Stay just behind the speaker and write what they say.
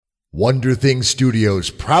Wonder Thing Studios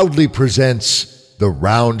proudly presents the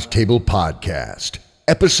Round Table Podcast,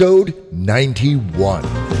 episode 91.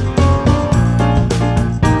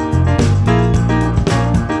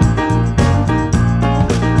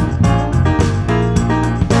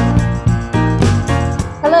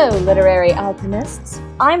 Hello, literary alchemists.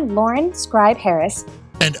 I'm Lauren Scribe Harris.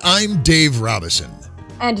 And I'm Dave Robison.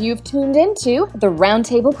 And you've tuned into the Round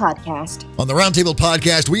Table Podcast. On the Round Table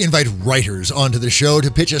Podcast, we invite writers onto the show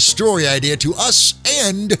to pitch a story idea to us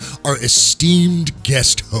and our esteemed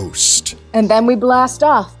guest host. And then we blast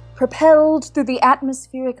off, propelled through the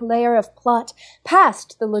atmospheric layer of plot,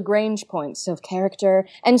 past the Lagrange points of character,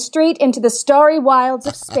 and straight into the starry wilds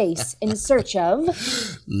of space in search of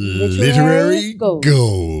literary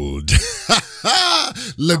gold.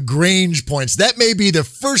 Lagrange points. That may be the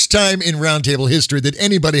first time in Roundtable history that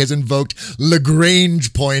anybody has invoked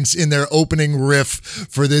Lagrange points in their opening riff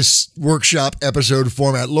for this workshop episode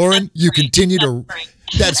format. Lauren, you continue to...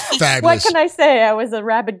 That's fabulous. What can I say? I was a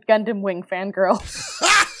rabid Gundam Wing fangirl.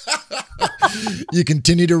 You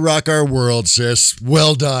continue to rock our world, sis.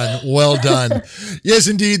 Well done. Well done. Yes,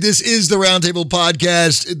 indeed. This is the Roundtable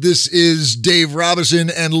Podcast. This is Dave Robison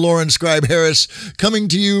and Lauren Scribe Harris coming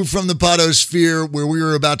to you from the Podosphere, where we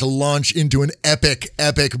are about to launch into an epic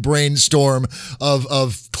brainstorm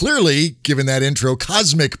of clearly, given that intro,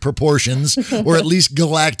 cosmic proportions, or at least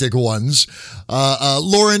galactic ones.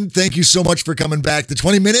 Lauren, thank you so much for coming back. The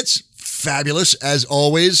 20 minutes. Fabulous, as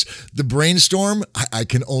always. The brainstorm, I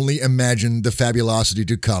can only imagine the fabulosity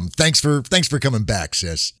to come. Thanks for coming back,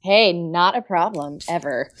 sis. Hey, not a problem,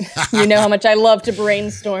 ever. You know how much I love to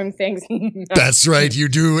brainstorm things. That's right, you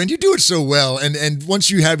do, and you do it so well. And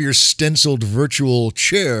once you have your stenciled virtual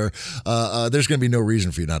chair, there's going to be no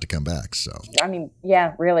reason for you not to come back. So, I mean,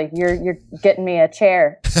 yeah, really, you're getting me a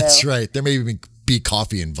chair. So. That's right. There may even be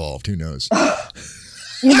coffee involved. Who knows?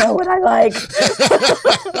 You know what I like.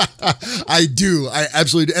 I do. I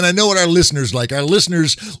absolutely do. And I know what our listeners like. Our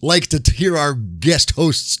listeners like to hear our guest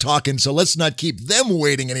hosts talking, so let's not keep them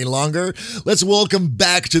waiting any longer. Let's welcome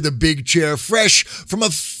back to the big chair, fresh from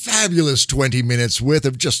a fabulous 20 minutes width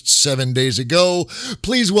of just 7 days ago.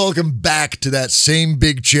 Please welcome back to that same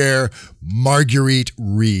big chair, Marguerite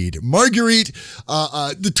Reed. Marguerite,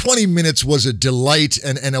 the 20 minutes was a delight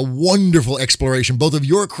and a wonderful exploration, both of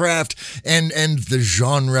your craft and the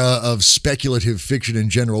genre of speculative fiction in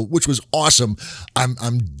general, which was awesome.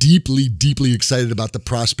 I'm deeply excited about the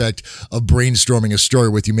prospect of brainstorming a story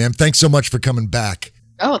with you, ma'am. Thanks so much for coming back.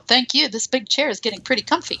 Oh, thank you. This big chair is getting pretty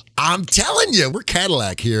comfy. I'm telling you, we're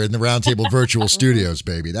Cadillac here in the Roundtable Virtual Studios,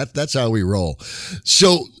 baby. That's how we roll.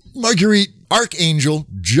 So, Marguerite, Archangel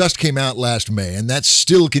just came out last May, and that's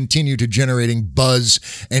still continued to generating buzz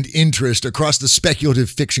and interest across the speculative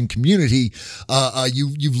fiction community.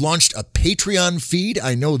 You've launched a Patreon feed,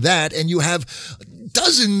 I know that, and you have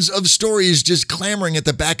dozens of stories just clamoring at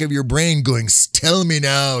the back of your brain going, tell me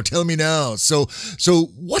now. So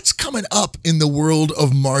what's coming up in the world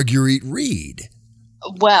of Marguerite Reed?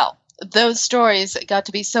 Well, those stories got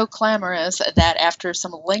to be so clamorous that after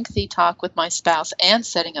some lengthy talk with my spouse and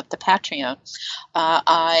setting up the Patreon,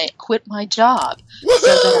 I quit my job.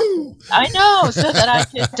 So that I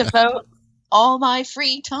could devote all my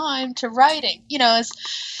free time to writing,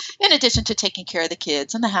 in addition to taking care of the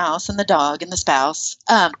kids and the house and the dog and the spouse.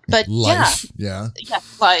 But life.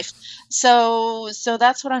 Life. So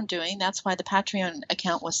that's what I'm doing. That's why the Patreon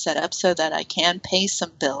account was set up, so that I can pay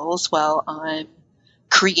some bills while I'm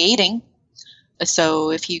creating.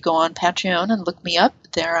 So if you go on Patreon and look me up,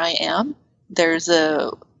 there I am. There's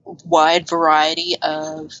a wide variety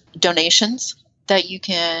of donations that you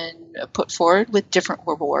can put forward with different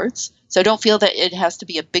rewards. So don't feel that it has to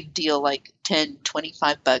be a big deal like $10,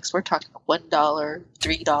 $25. We're talking $1,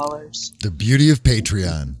 $3. The beauty of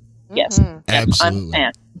Patreon. Yes. Mm-hmm. Absolutely. I'm a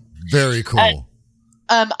fan. Very cool.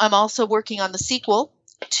 I'm also working on the sequel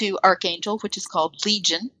to Archangel, which is called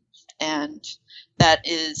Legion. And that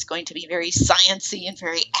is going to be very sciencey and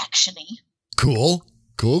very actiony. Cool.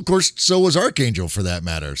 Of course, so was Archangel for that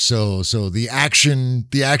matter. So the action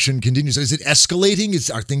continues. Is it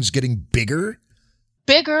escalating? Are things getting bigger?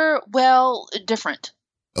 Bigger, well, different.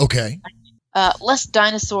 Okay. Less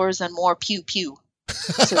dinosaurs and more pew pew.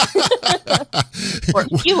 So, or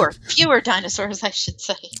fewer dinosaurs, I should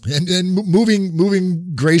say. And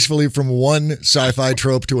moving gracefully from one sci-fi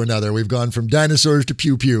trope to another. We've gone from dinosaurs to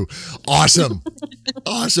pew pew. Awesome.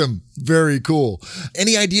 Awesome. Very cool.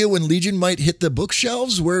 Any idea when Legion might hit the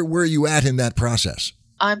bookshelves? Where are you at in that process?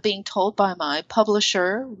 I'm being told by my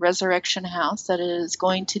publisher, Resurrection House, that it is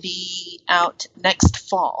going to be out next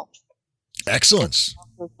fall. Excellent.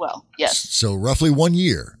 Well, yes. So roughly 1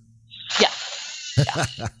 year. Yeah.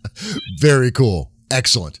 Very cool.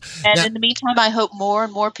 Excellent. And Now, in the meantime, I hope more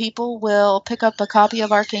and more people will pick up a copy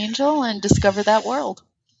of Archangel and discover that world.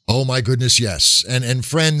 oh my goodness, yes. And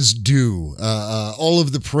friends do. All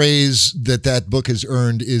of the praise that book has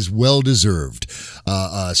earned is well deserved.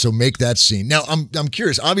 So make that scene. Now, I'm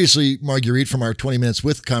curious. Obviously, Marguerite, from our 20 Minutes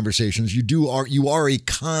With conversations, you are a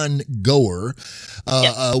con goer.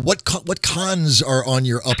 Yes. What cons are on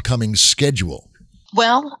your upcoming schedule?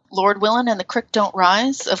 Well, Lord willing and the creek don't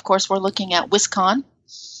rise. Of course, we're looking at WisCon.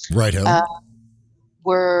 Righto.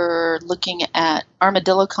 We're looking at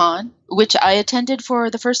ArmadilloCon, which I attended for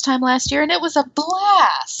the first time last year, and it was a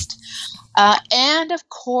blast. And, of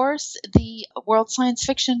course, the World Science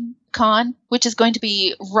Fiction Con, which is going to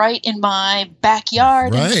be right in my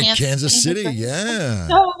backyard in Kansas City. Yeah.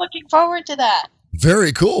 So looking forward to that.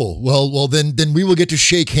 Very cool. Well, then we will get to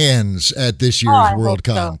shake hands at this year's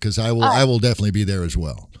WorldCon, because I will definitely be there as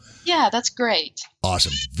well. Yeah, that's great.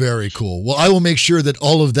 Awesome. Very cool. Well, I will make sure that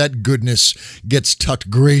all of that goodness gets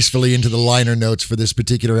tucked gracefully into the liner notes for this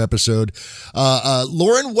particular episode.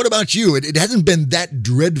 Lauren, what about you? It hasn't been that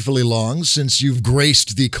dreadfully long since you've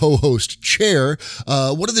graced the co-host chair.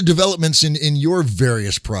 What are the developments in your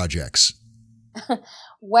various projects?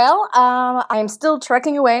 Well, I'm still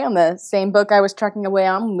trekking away on the same book I was trekking away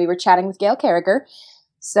on when we were chatting with Gail Carriger.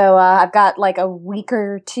 So I've got like a week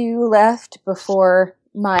or two left before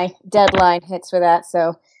my deadline hits for that.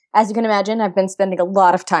 So as you can imagine, I've been spending a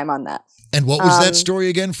lot of time on that. And what was that story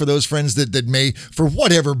again for those friends that may, for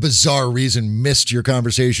whatever bizarre reason, missed your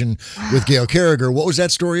conversation with Gail Carriger? What was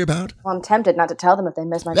that story about? Well, I'm tempted not to tell them if they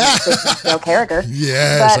missed my conversation with Gail Carriger.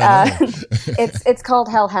 Yes, but I know. it's called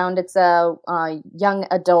Hellhound. It's a young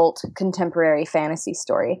adult contemporary fantasy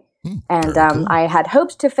story. And cool. I had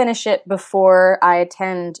hoped to finish it before I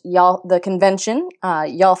attend the convention,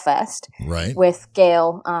 YALLFest, right, with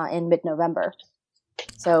Gail in mid-November.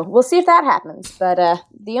 So we'll see if that happens. But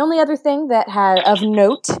the only other thing that of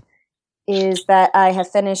note is that I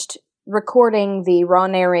have finished recording the raw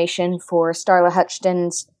narration for Starla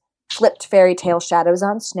Hutchton's flipped fairy tale Shadows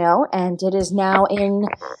on Snow, and it is now in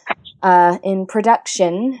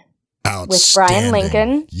production with Brian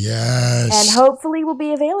Lincoln. Yes. And hopefully will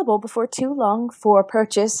be available before too long for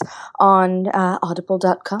purchase on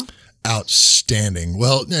audible.com. Outstanding.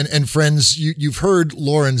 Well, and friends, you've heard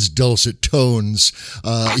Lauren's dulcet tones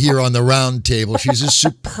here on the round table. She's a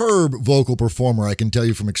superb vocal performer, I can tell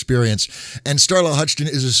you from experience. And Starla Hutchton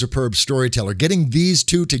is a superb storyteller. Getting these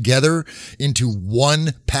two together into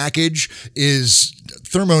one package is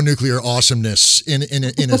thermonuclear awesomeness in an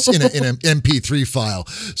MP3 file.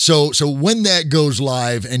 So when that goes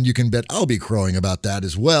live, and you can bet I'll be crowing about that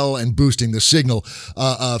as well and boosting the signal,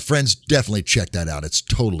 friends, definitely check that out. It's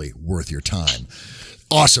totally worth your time.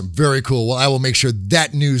 Awesome. Very cool. Well, I will make sure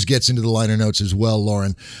that news gets into the liner notes as well,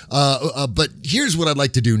 Lauren. But here's what I'd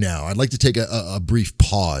like to do now. I'd like to take a brief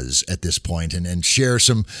pause at this point and share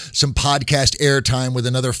some podcast airtime with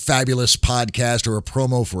another fabulous podcast, or a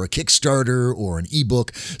promo for a Kickstarter or an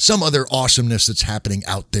ebook, some other awesomeness that's happening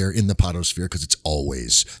out there in the Podosphere, because it's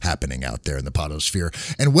always happening out there in the Podosphere.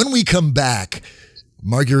 And when we come back,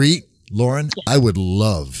 Marguerite, Lauren, I would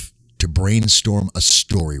love to brainstorm a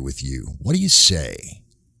story with you. What do you say?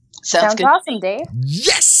 Sounds good. Awesome, Dave.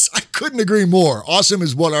 Yes, I couldn't agree more. Awesome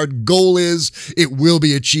is what our goal is. It will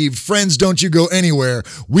be achieved. Friends, don't you go anywhere.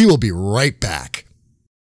 We will be right back.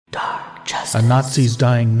 Dark Justice. A Nazi's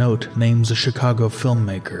dying note names a Chicago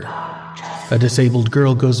filmmaker. A disabled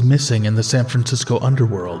girl goes missing in the San Francisco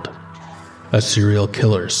underworld. A serial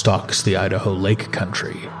killer stalks the Idaho Lake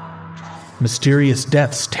Country. Mysterious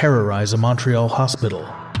deaths terrorize a Montreal hospital.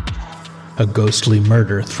 A ghostly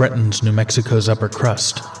murder threatens New Mexico's upper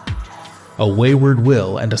crust. A wayward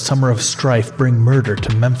will and a summer of strife bring murder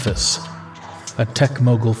to Memphis. A tech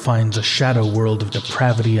mogul finds a shadow world of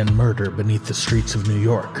depravity and murder beneath the streets of New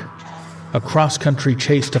York. A cross-country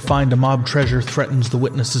chase to find a mob treasure threatens the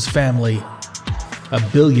witness's family. A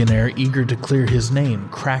billionaire eager to clear his name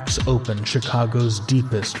cracks open Chicago's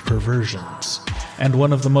deepest perversions. And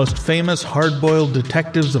one of the most famous hard-boiled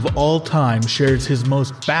detectives of all time shares his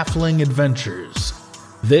most baffling adventures.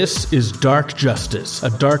 This is Dark Justice,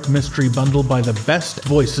 a dark mystery bundle by the best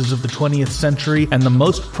voices of the 20th century and the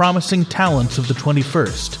most promising talents of the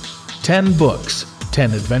 21st. 10 books,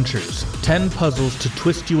 10 adventures, 10 puzzles to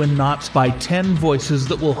twist you in knots by 10 voices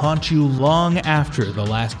that will haunt you long after the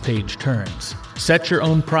last page turns. Set your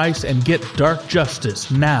own price and get Dark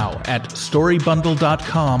Justice now at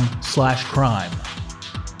storybundle.com/crime.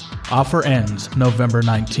 Offer ends November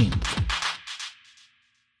 19th.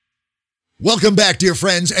 Welcome back, dear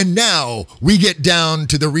friends, and now we get down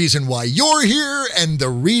to the reason why you're here and the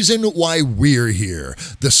reason why we're here,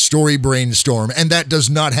 the story brainstorm, and that does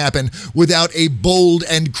not happen without a bold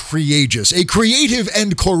and courageous, a creative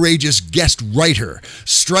and courageous guest writer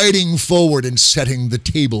striding forward and setting the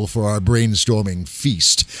table for our brainstorming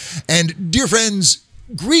feast. And, dear friends,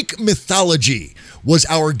 Greek mythology was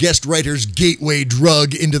our guest writer's gateway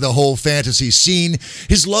drug into the whole fantasy scene,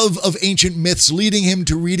 his love of ancient myths leading him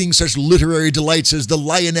to reading such literary delights as the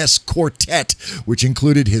Lioness Quartet, which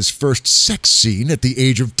included his first sex scene at the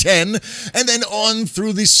age of 10, and then on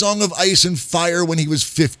through the Song of Ice and Fire when he was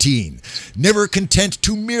 15. Never content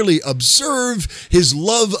to merely observe, his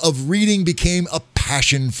love of reading became a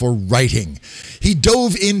passion for writing. He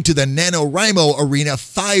dove into the NaNoWriMo arena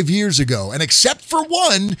 5 years ago, and except for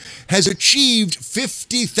one, has achieved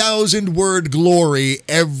 50,000 word glory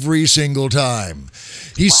every single time.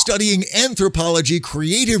 He's studying anthropology,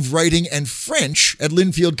 creative writing, and French at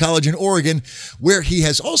Linfield College in Oregon, where he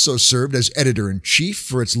has also served as editor-in-chief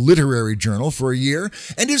for its literary journal for a year,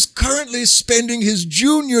 and is currently spending his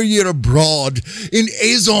junior year abroad in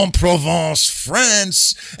Aix-en-Provence,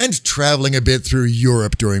 France, and traveling a bit through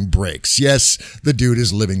Europe during breaks. Yes, the dude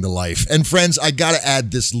is living the life. And friends, I gotta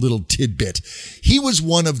add this little tidbit. He was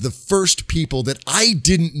one of the first people that I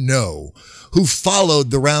didn't know who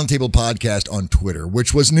followed the Roundtable podcast on Twitter,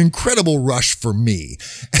 which was an incredible rush for me.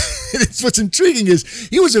 What's intriguing is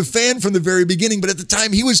he was a fan from the very beginning, but at the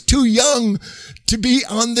time he was too young to be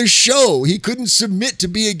on the show. He couldn't submit to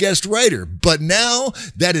be a guest writer, but now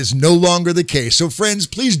that is no longer the case. So friends,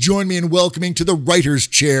 please join me in welcoming to the writer's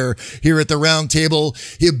chair here at the Roundtable,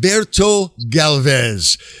 Gilberto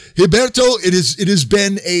Galvez. Gilberto, it has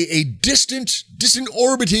been a distant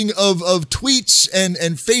orbiting of tweets and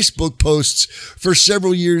Facebook posts for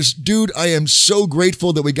several years. Dude, I am so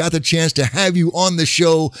grateful that we got the chance to have you on the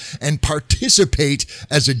show and participate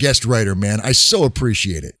as a guest writer, man. I so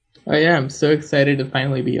appreciate it. Oh yeah, I'm so excited to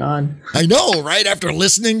finally be on. I know, right? After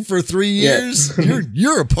listening for 3 years,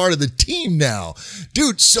 you're a part of the team now.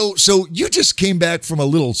 Dude, so you just came back from a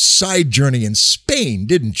little side journey in Spain,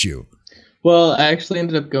 didn't you? Well, I actually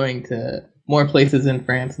ended up going to more places in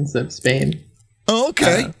France instead of Spain. Oh,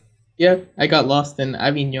 okay. Yeah, I got lost in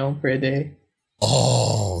Avignon for a day.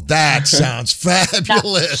 Oh, that sounds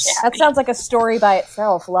fabulous. That sounds like a story by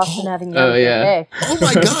itself. Lost in Avignon. Oh, yeah. Oh,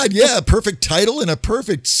 my God. Yeah. Perfect title and a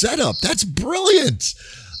perfect setup. That's brilliant.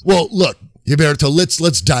 Well, look, Gilberto,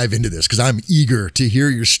 let's dive into this because I'm eager to hear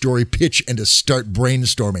your story pitch and to start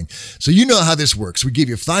brainstorming. So you know how this works. We give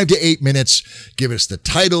you 5 to 8 minutes. Give us the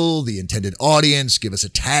title, the intended audience. Give us a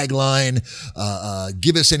tagline.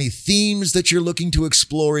 Give us any themes that you're looking to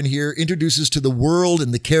explore in here. Introduce us to the world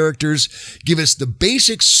and the characters. Give us the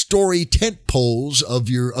basic story tent poles of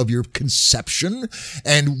your conception,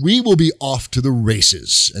 and we will be off to the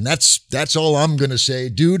races. And that's all I'm gonna say,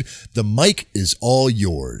 dude. The mic is all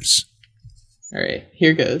yours. Alright,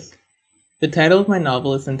 here goes. The title of my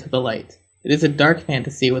novel is Into the Light. It is a dark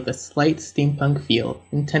fantasy with a slight steampunk feel,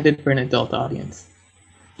 intended for an adult audience.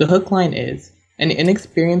 The hook line is, an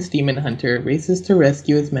inexperienced demon hunter races to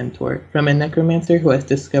rescue his mentor from a necromancer who has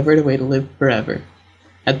discovered a way to live forever,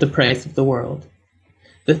 at the price of the world.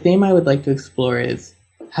 The theme I would like to explore is,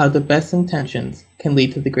 how the best intentions can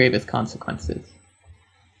lead to the gravest consequences.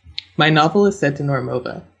 My novel is set in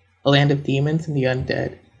Normova, a land of demons and the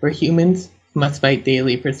undead, where humans must fight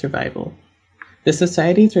daily for survival. The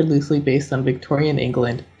societies are loosely based on Victorian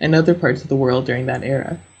England and other parts of the world during that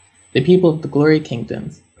era. The people of the Glory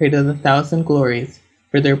Kingdoms pray to the Thousand Glories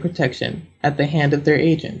for their protection at the hand of their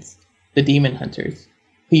agents, the Demon Hunters,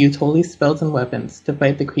 who use holy spells and weapons to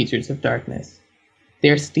fight the creatures of darkness. They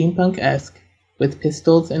are steampunk-esque, with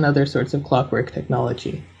pistols and other sorts of clockwork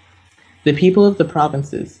technology. The people of the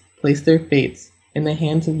provinces place their fates in the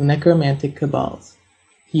hands of the necromantic cabals,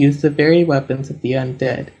 who use the very weapons of the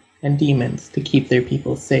undead and demons to keep their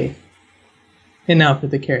people safe. And now for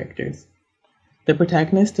the characters. The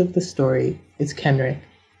protagonist of the story is Kenric.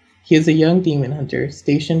 He is a young demon hunter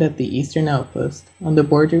stationed at the eastern outpost on the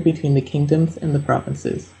border between the kingdoms and the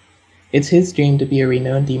provinces. It's his dream to be a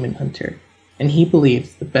renowned demon hunter, and he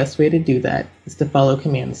believes the best way to do that is to follow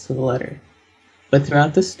commands to the letter. But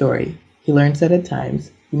throughout the story, he learns that at times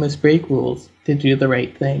he must break rules to do the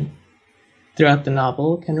right thing. Throughout the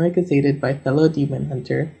novel, Kenric is aided by fellow demon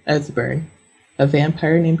hunter Esbern, a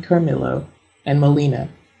vampire named Carmillo, and Melina,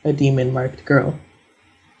 a demon-marked girl.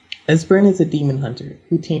 Esbern is a demon hunter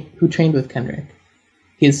who trained with Kenric.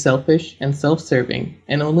 He is selfish and self-serving,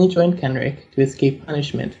 and only joined Kenric to escape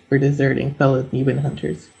punishment for deserting fellow demon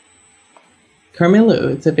hunters. Carmillo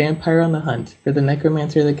is a vampire on the hunt for the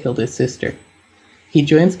necromancer that killed his sister. He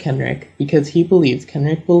joins Kenrick because he believes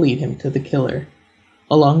Kenrick will lead him to the killer.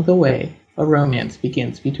 Along the way, a romance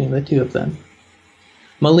begins between the two of them.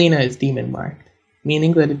 Melina is demon marked,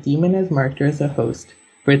 meaning that a demon has marked her as a host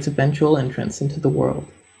for its eventual entrance into the world.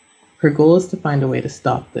 Her goal is to find a way to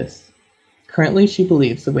stop this. Currently, she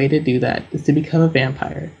believes the way to do that is to become a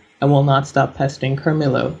vampire and will not stop pestering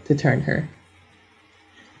Carmillo to turn her.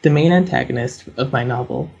 The main antagonist of my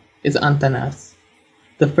novel is Antanas,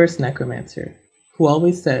 the first necromancer, who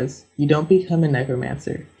always says you don't become a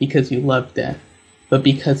necromancer because you love death, but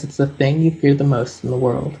because it's the thing you fear the most in the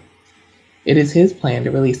world. It is his plan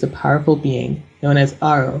to release a powerful being known as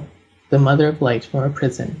Aro, the Mother of Light, from a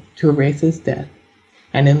prison to erase his death,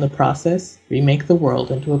 and in the process, remake the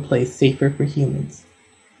world into a place safer for humans,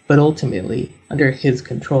 but ultimately under his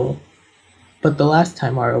control. But the last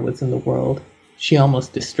time Aro was in the world, she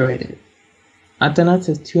almost destroyed it. Antanas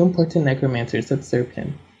has two important necromancers that serve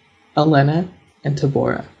him, Elena and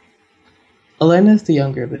Tabora. Elena is the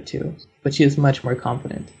younger of the two, but she is much more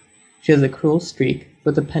confident. She has a cruel streak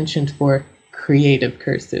with a penchant for creative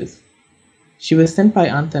curses. She was sent by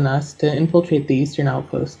Antanas to infiltrate the Eastern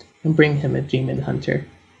Outpost and bring him a demon hunter.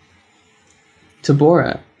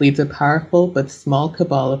 Tabora leads a powerful but small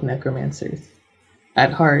cabal of necromancers.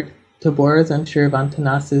 At heart, Tabora is unsure of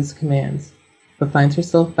Antanas' commands, but finds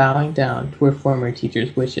herself bowing down to her former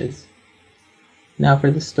teacher's wishes. Now for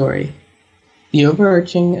the story. The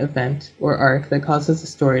overarching event or arc that causes the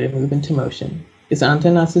story to move into motion is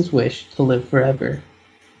Antanas' wish to live forever.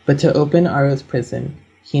 But to open Aro's prison,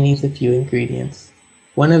 he needs a few ingredients.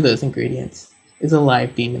 One of those ingredients is a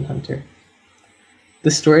live demon hunter.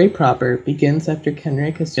 The story proper begins after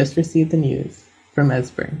Kenrick has just received the news from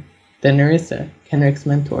Esbern that Nerissa, Kenrick's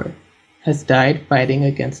mentor, has died fighting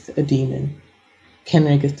against a demon.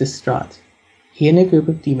 Kenrick is distraught. He and a group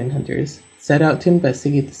of demon hunters set out to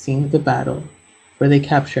investigate the scene of the battle, where they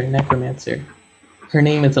capture a necromancer. Her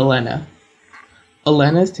name is Elena.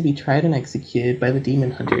 Elena is to be tried and executed by the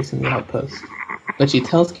demon hunters in the outpost, but she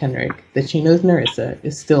tells Kenrick that she knows Nerissa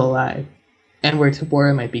is still alive, and where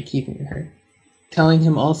Tabora might be keeping her, telling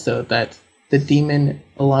him also that the demon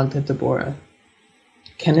belonged to Tabora.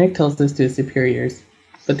 Kenrick tells this to his superiors,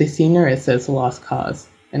 but they see Nerissa as a lost cause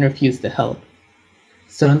and refuse to help.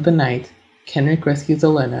 So in the night, Kenrick rescues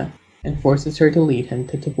Elena and forces her to lead him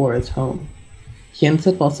to Tabora's home. He ends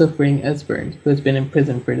up also freeing Esbern, who has been in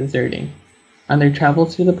prison for deserting. On their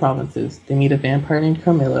travels through the provinces, they meet a vampire named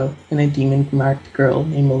Carmillo and a demon-marked girl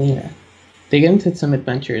named Melina. They get into some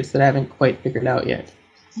adventures that I haven't quite figured out yet.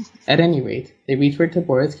 At any rate, they reach where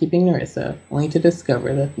Tabora is keeping Nerissa, only to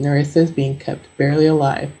discover that Nerissa is being kept barely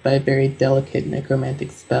alive by a very delicate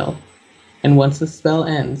necromantic spell. And once the spell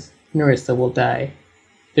ends, Nerissa will die.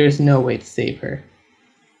 There is no way to save her.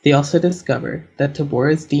 They also discover that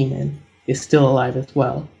Tabora's demon is still alive as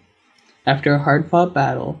well. After a hard-fought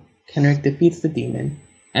battle, Kenrick defeats the demon,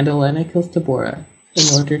 and Elena kills Tabora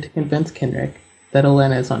in order to convince Kenrick that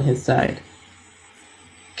Elena is on his side.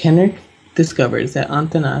 Kenrick discovers that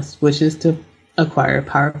Antanas wishes to acquire a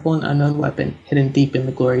powerful and unknown weapon hidden deep in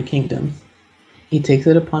the Glory Kingdoms. He takes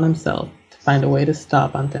it upon himself to find a way to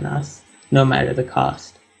stop Antanas, no matter the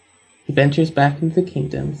cost. He ventures back into the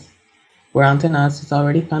kingdoms, where Antanas has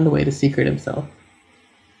already found a way to secret himself.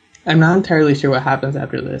 I'm not entirely sure what happens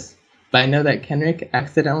after this, but I know that Kenrick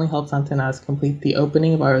accidentally helps Antanas complete the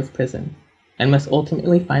opening of Aro's prison, and must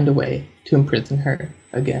ultimately find a way to imprison her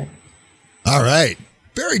again. All right.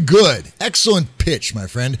 Very good. Excellent pitch, my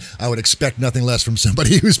friend. I would expect nothing less from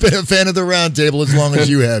somebody who's been a fan of the Round Table as long as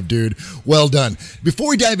you have, dude. Well done. Before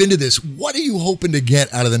we dive into this, what are you hoping to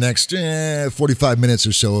get out of the next 45 minutes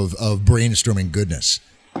or so of brainstorming goodness?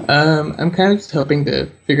 I'm kind of just hoping to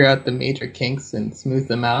figure out the major kinks and smooth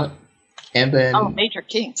them out. And then... Oh, major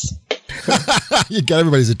kinks. You got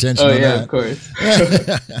everybody's attention on yeah, that. Of course.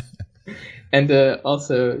 And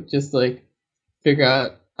also just like figure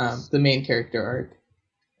out the main character arc.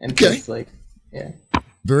 And just like, yeah.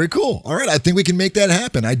 Very cool. All right. I think we can make that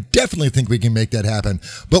happen. I definitely think we can make that happen.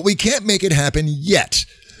 But we can't make it happen yet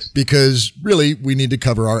because really we need to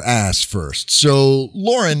cover our ass first. So,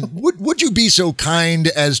 Lauren, would you be so kind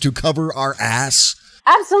as to cover our ass?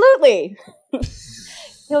 Absolutely.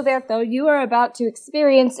 Gilberto, you are about to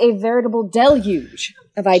experience a veritable deluge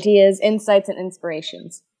of ideas, insights, and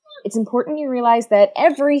inspirations. It's important you realize that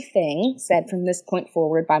everything said from this point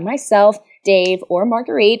forward by myself, Dave, or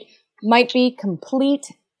Marguerite might be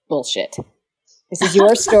complete bullshit. This is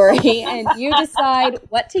your story, and you decide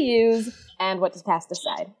what to use and what to cast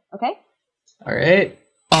aside. Okay? All right.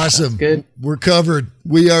 Awesome. Good. We're covered.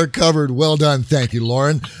 We are covered. Well done. Thank you,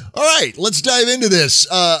 Lauren. All right, let's dive into this.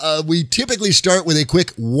 We typically start with a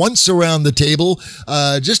quick once around the table,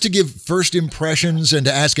 just to give first impressions and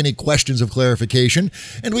to ask any questions of clarification.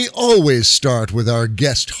 And we always start with our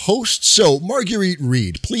guest host. So, Marguerite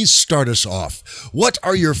Reed, please start us off. What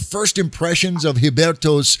are your first impressions of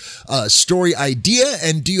Gilberto's story idea?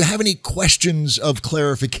 And do you have any questions of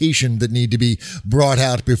clarification that need to be brought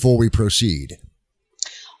out before we proceed?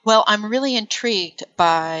 Well, I'm really intrigued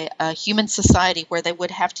by a human society where they would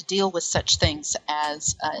have to deal with such things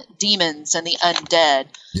as demons and the undead.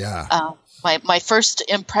 Yeah. My first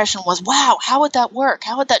impression was, wow, how would that work?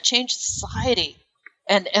 How would that change society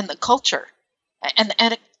and the culture and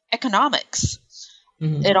economics?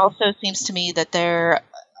 Mm-hmm. It also seems to me that there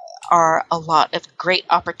are a lot of great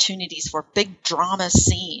opportunities for big drama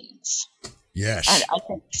scenes. Yes. I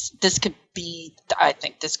think this could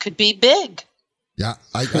be big. Yeah,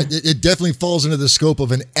 it definitely falls into the scope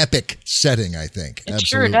of an epic setting, I think. It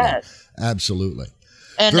Absolutely. sure does. Absolutely.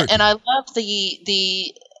 And I love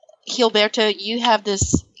the Gilberto, you have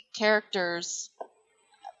this character's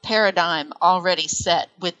paradigm already set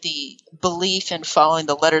with the belief in following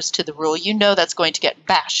the letters to the rule. You know that's going to get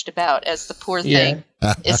bashed about as the poor thing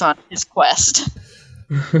is on his quest.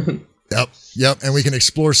 Yep. And we can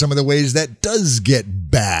explore some of the ways that does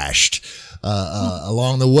get bashed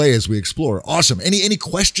along the way as we explore. Awesome. Any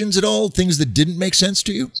questions at all? Things that didn't make sense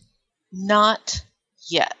to you? Not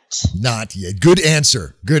yet. Not yet. Good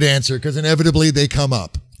answer, because inevitably they come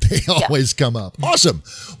up. They always come up. Awesome.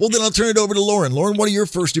 Well, then I'll turn it over to Lauren. Lauren, what are your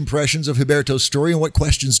first impressions of Gilberto's story, and what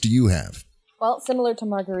questions do you have? Well, similar to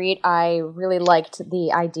Marguerite, I really liked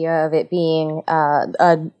the idea of it being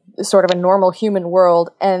a sort of a normal human world,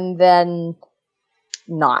 and then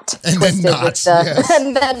not twisted with the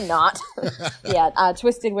and then not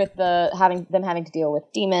twisted with the having to deal with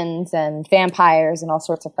demons and vampires and all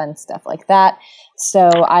sorts of fun stuff like that. So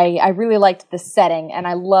I really liked the setting, and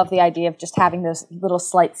I love the idea of just having those little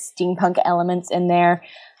slight steampunk elements in there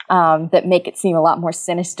that make it seem a lot more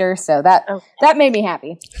sinister. So that made me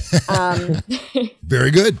happy.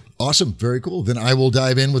 Very good. Awesome. Very cool. Then I will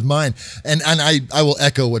dive in with mine. And I will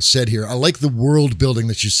echo what's said here. I like the world building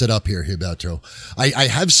that you set up here, Gilberto. I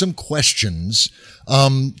have some questions.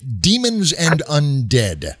 Demons and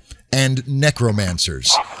undead and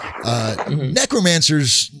necromancers.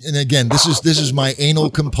 Necromancers, and again, this is my anal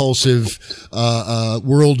compulsive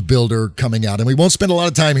world builder coming out, and we won't spend a lot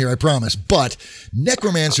of time here, I promise. But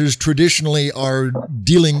necromancers traditionally are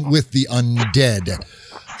dealing with the undead.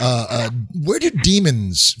 Where do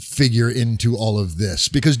demons figure into all of this?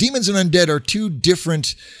 Because demons and undead are two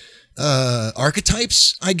different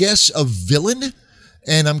archetypes, I guess, of villain.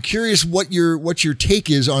 And I'm curious what your take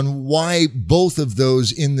is on why both of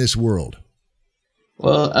those in this world.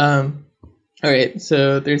 Well, all right.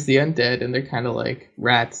 So there's the undead, and they're kind of like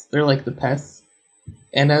rats. They're like the pests.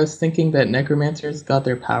 And I was thinking that necromancers got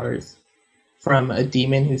their powers from a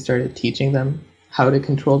demon who started teaching them how to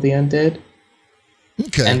control the undead.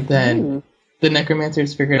 Okay. And then the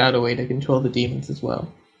necromancers figured out a way to control the demons as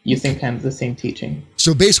well, using kind of the same teaching.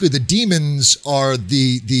 So basically the demons are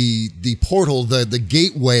the portal, the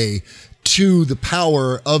gateway to the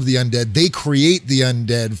power of the undead. They create the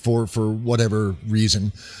undead for whatever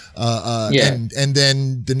reason. And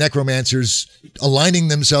then the necromancers, aligning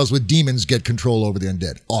themselves with demons, get control over the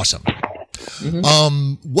undead. Awesome.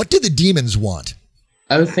 Mm-hmm. What do the demons want?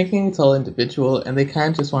 I was thinking it's all individual, and they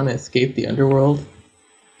kind of just want to escape the underworld.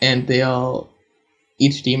 And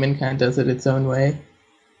each demon kind of does it its own way.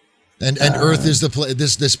 And Earth is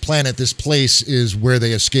this planet, this place is where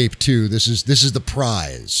they escape to. This is the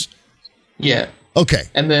prize. Yeah. Okay.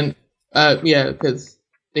 And then, because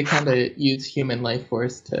they kind of use human life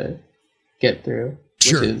force to get through,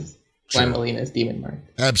 which is why Melina's demon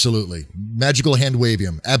marked. Absolutely. Magical hand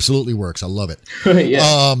wavium absolutely works. I love it.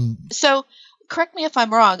 Yeah. So, correct me if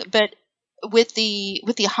I'm wrong, but with the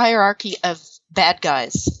hierarchy of bad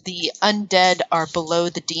guys, the undead are below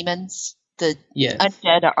the demons. The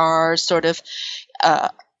undead are sort of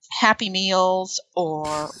Happy Meals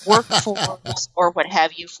or workforce or what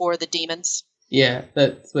have you for the demons. Yeah,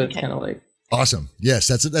 that's what it's kind of like. Awesome. Yes,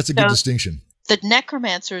 that's a good distinction. The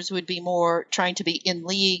necromancers would be more trying to be in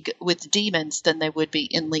league with demons than they would be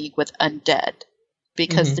in league with undead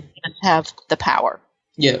because the demons have the power.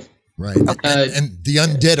 Yeah. Right. And the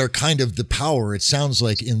undead are kind of the power, it sounds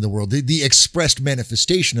like, in the world, the expressed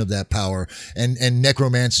manifestation of that power. And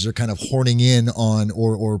necromancers are kind of horning in on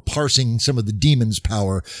or parsing some of the demon's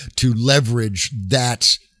power to leverage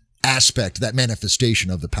that aspect, that manifestation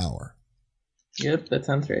of the power. Yep, that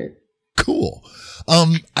sounds right. Cool.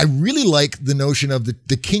 I really like the notion of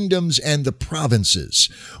the kingdoms and the provinces,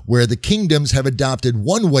 where the kingdoms have adopted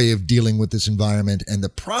one way of dealing with this environment and the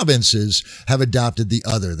provinces have adopted the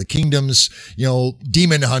other. The kingdoms,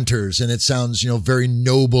 demon hunters, and it sounds, very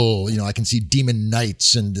noble. I can see demon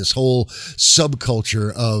knights and this whole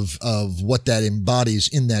subculture of what that embodies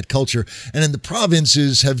in that culture. And then the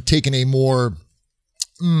provinces have taken a more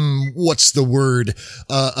what's the word?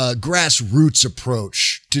 Grassroots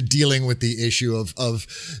approach to dealing with the issue of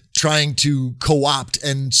trying to co-opt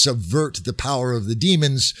and subvert the power of the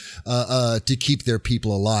demons, to keep their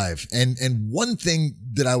people alive. And one thing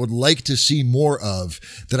that I would like to see more of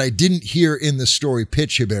that I didn't hear in the story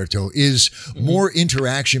pitch, Gilberto, is more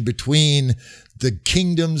interaction between the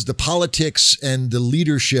kingdoms, the politics, and the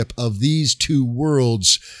leadership of these two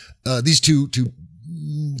worlds, these two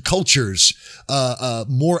cultures,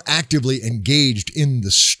 more actively engaged in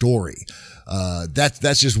the story.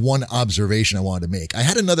 That's just one observation I wanted to make. I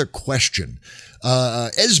had another question.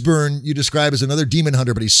 Esbern, you describe as another demon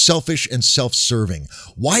hunter, but he's selfish and self-serving.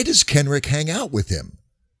 Why does Kenrick hang out with him?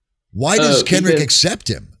 Why does Kenrick accept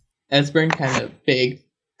him? Esbern kind of begged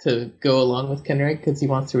to go along with Kenrick because he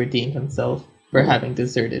wants to redeem himself for having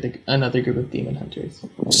deserted another group of demon hunters.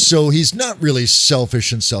 So he's not really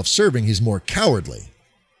selfish and self-serving. He's more cowardly.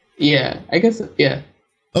 Yeah, I guess, yeah.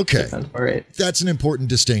 Okay. That sounds all right. That's an important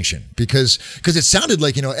distinction because it sounded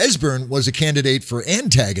like, Esbern was a candidate for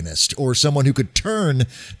antagonist or someone who could turn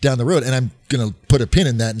down the road. And I'm going to put a pin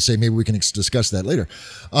in that and say maybe we can discuss that later.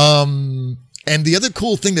 And the other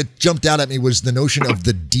cool thing that jumped out at me was the notion of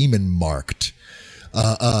the demon marked.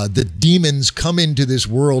 The demons come into this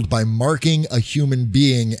world by marking a human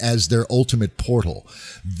being as their ultimate portal.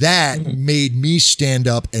 That made me stand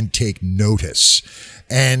up and take notice.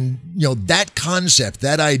 And, that concept,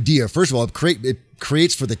 that idea, first of all, it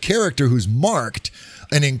creates for the character who's marked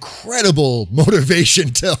an incredible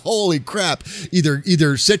motivation to, holy crap,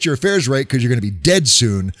 either set your affairs right because you're going to be dead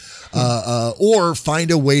soon, or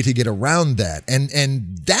find a way to get around that. And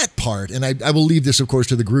that part, and I will leave this, of course,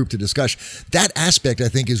 to the group to discuss, that aspect I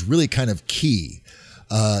think is really kind of key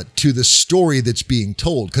to the story that's being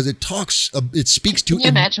told because it speaks to... Can you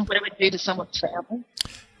imagine what it would do to someone's family?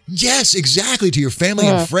 Yes, exactly, to your family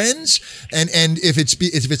and friends. And if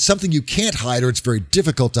it's something you can't hide or it's very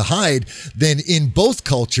difficult to hide, then in both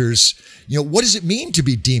cultures, what does it mean to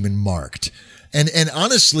be demon marked? And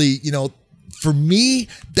honestly, for me,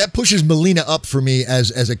 that pushes Melina up for me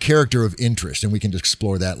as a character of interest, and we can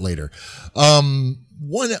explore that later.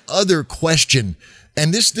 One other question,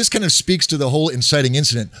 and this kind of speaks to the whole inciting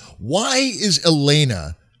incident. Why is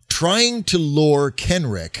Elena trying to lure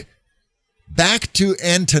Kenrick back to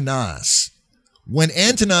Antanas when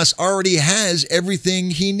Antanas already has everything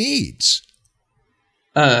he needs?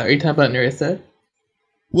 Are you talking about Nerissa?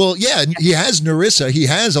 Well, yeah, he has Nerissa. He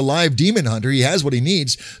has a live demon hunter. He has what he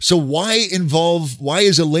needs. So why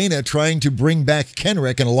is Elena trying to bring back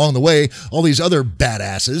Kenrick and along the way, all these other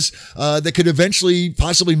badasses that could eventually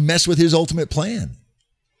possibly mess with his ultimate plan?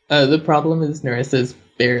 The problem is Nerissa's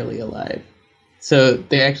barely alive. So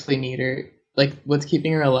they actually need her. Like, what's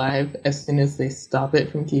keeping her alive, as soon as they stop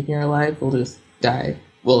it from keeping her alive, will just die.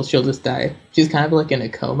 Well, she'll just die. She's kind of like in a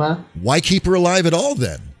coma. Why keep her alive at all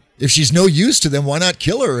then? If she's no use to them, why not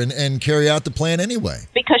kill her and carry out the plan anyway?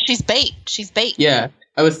 Because she's bait. She's bait. Yeah.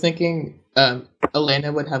 I was thinking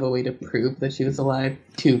Elena would have a way to prove that she was alive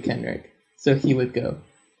to Kenrick. So he would go.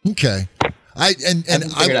 Okay. I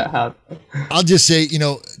figured out how. I'll just say,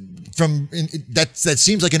 that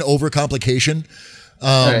seems like an overcomplication.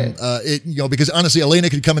 Right. Because honestly, Elena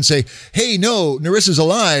could come and say, "Hey, no, Nerissa's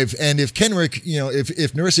alive," and if Kenrick,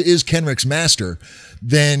 if Nerissa is Kenrick's master,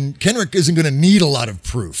 then Kenrick isn't going to need a lot of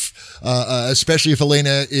proof, especially if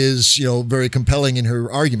Elena is, very compelling in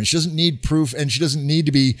her argument. She doesn't need proof, and she doesn't need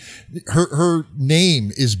to be. Her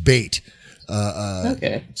name is bait.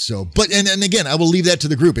 Okay. So, but and again, I will leave that to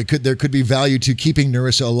the group. There could be value to keeping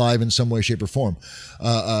Nerissa alive in some way, shape, or form,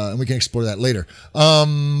 and we can explore that later.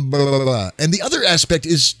 And the other aspect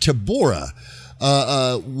is Tabora.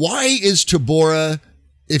 Why is Tabora,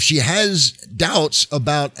 if she has doubts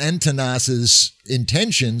about Antanas's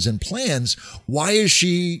intentions and plans, why is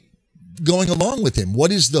she going along with him?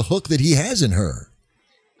 What is the hook that he has in her?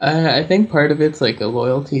 I think part of it's like a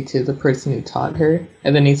loyalty to the person who taught her,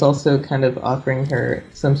 and then he's also kind of offering her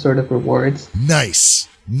some sort of rewards. Nice.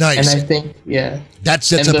 And I think, yeah. That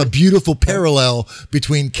sets up a beautiful parallel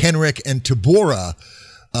between Kenrick and Tabora,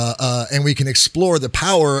 and we can explore the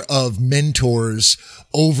power of mentors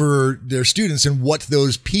over their students and what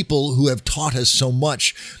those people who have taught us so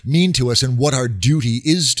much mean to us and what our duty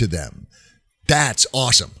is to them. That's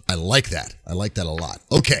awesome. I like that. I like that a lot.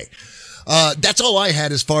 Okay. That's all I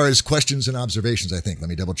had as far as questions and observations, I think. Let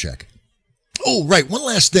me double check. Oh, right. One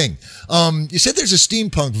last thing. You said there's a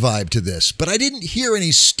steampunk vibe to this, but I didn't hear any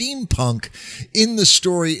steampunk in the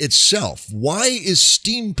story itself. Why is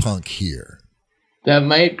steampunk here? That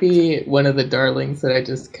might be one of the darlings that I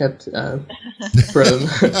just kept from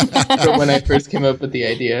when I first came up with the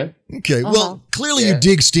idea. Okay, well, clearly you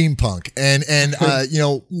dig steampunk, and you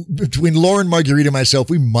know, between Lauren, Marguerite, and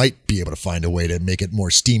myself, we might be able to find a way to make it more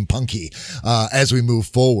steampunky as we move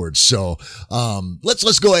forward. So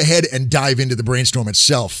let's go ahead and dive into the brainstorm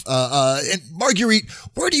itself. And Marguerite,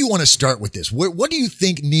 where do you want to start with this? What do you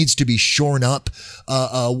think needs to be shorn up?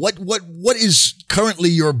 What is currently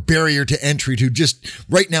your barrier to entry to just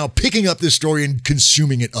right now picking up this story and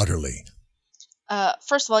consuming it utterly?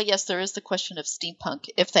 First of all, yes, there is the question of steampunk.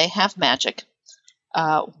 If they have magic,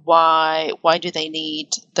 why do they need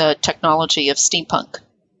the technology of steampunk?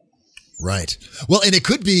 Right. Well, and it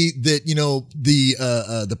could be that, you know,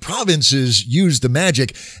 the provinces use the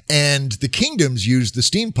magic and the kingdoms use the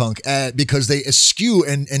steampunk because they eschew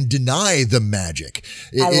and deny the magic.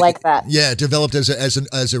 I like that. Yeah, developed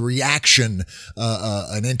as a reaction,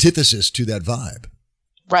 an antithesis to that vibe.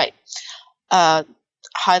 Right.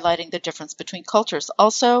 Highlighting the difference between cultures.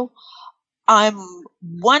 Also, I'm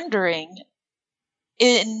wondering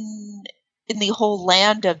in the whole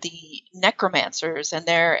land of the necromancers and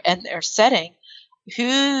their setting,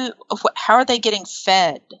 how are they getting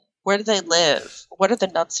fed? Where do they live? What are the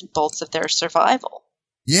nuts and bolts of their survival?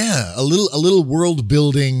 Yeah, a little world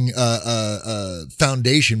building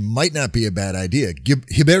foundation might not be a bad idea.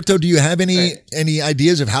 Gilberto, do you have any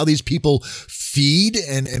ideas of how these people feed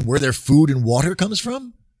and where their food and water comes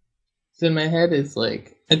from? So in my head, it's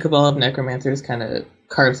like a cabal of necromancers kind of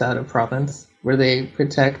carves out a province where they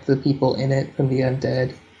protect the people in it from the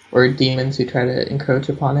undead or demons who try to encroach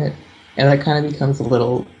upon it. And that kind of becomes a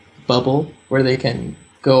little bubble where they can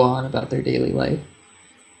go on about their daily life.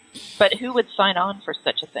 But who would sign on for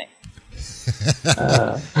such a thing?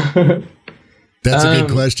 That's a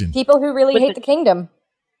good question. People who really hate the kingdom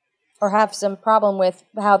or have some problem with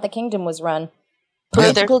how the kingdom was run.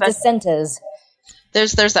 Political dissenters.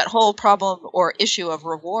 There's that whole problem or issue of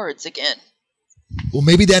rewards again. Well,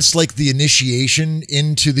 maybe that's like the initiation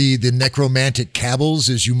into the necromantic cabals,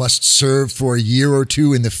 is you must serve for a year or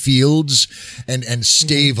two in the fields and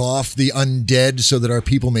stave off the undead so that our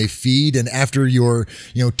people may feed. And after your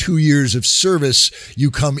 2 years of service, you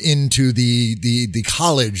come into the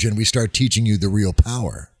college and we start teaching you the real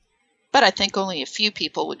power. But I think only a few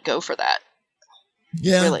people would go for that.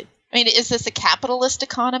 Yeah. Really. I mean, is this a capitalist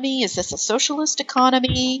economy? Is this a socialist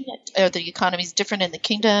economy? Are the economies different in the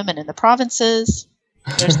kingdom and in the provinces?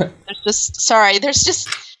 There's just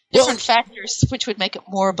different factors which would make it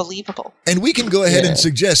more believable. And we can go ahead and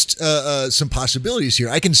suggest some possibilities here.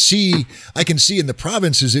 I can see in the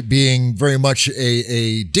provinces it being very much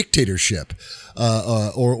a dictatorship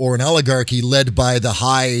or an oligarchy led by the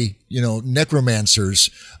high, necromancers.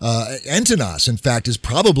 Antinos, in fact, is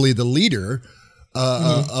probably the leader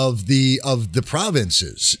of the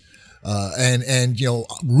provinces, and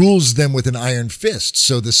rules them with an iron fist.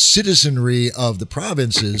 So the citizenry of the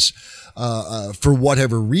provinces, for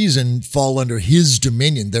whatever reason, fall under his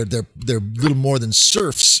dominion. They're little more than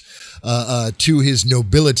serfs to his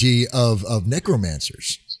nobility of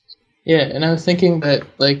necromancers. Yeah, and I was thinking that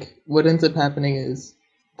what ends up happening is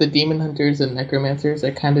the demon hunters and necromancers,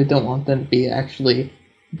 I kind of don't want them to be actually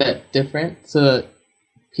that different, so that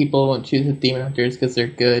people won't choose the demon hunters because they're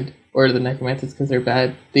good or the necromancers because they're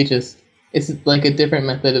bad. It's like a different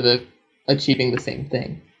method of achieving the same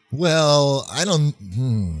thing. Well, I don't...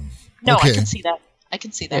 No, okay. I can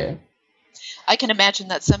see that. Yeah. I can imagine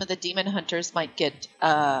that some of the demon hunters might get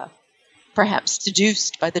perhaps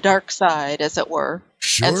seduced by the dark side, as it were.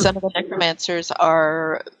 Sure. And some of the necromancers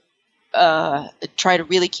are try to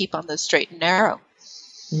really keep on the straight and narrow.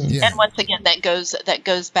 Yeah. And once again, that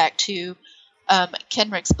goes back to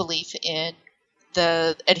Kenrick's belief in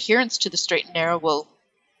the adherence to the straight and narrow will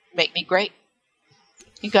make me great.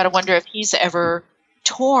 You got to wonder if he's ever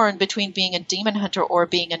torn between being a demon hunter or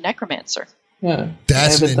being a necromancer. Yeah,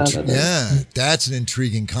 that's an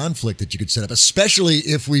intriguing conflict that you could set up, especially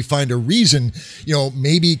if we find a reason.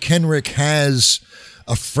 Maybe Kenrick has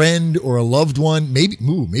a friend or a loved one.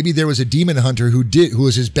 Maybe there was a demon hunter who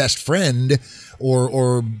was his best friend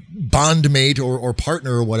or bondmate or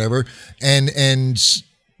partner or whatever, and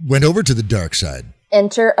went over to the dark side.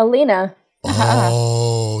 Enter Alina.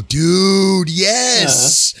 Oh, dude,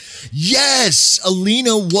 yes. Yes,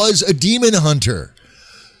 Alina was a demon hunter.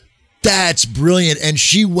 That's brilliant. And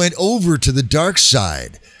she went over to the dark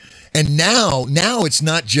side. And now it's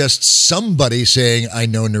not just somebody saying, I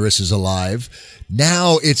know Nerissa's alive.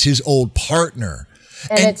 Now it's his old partner.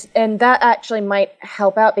 And that actually might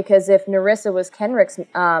help out, because if Nerissa was Kenrick's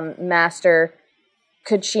master,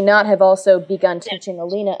 could she not have also begun teaching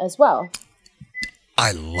Alina as well?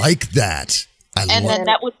 I like that. Then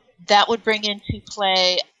that would bring into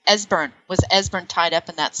play Esbern. Was Esbern tied up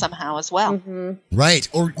in that somehow as well? Mm-hmm. Right.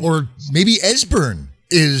 Or maybe Esbern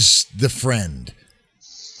is the friend.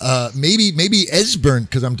 Maybe Esbern,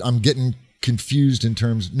 because I'm getting confused in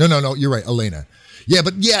terms. No, you're right, Elena. Yeah,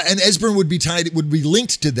 and Esbern would be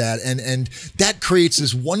linked to that, and that creates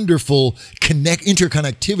this wonderful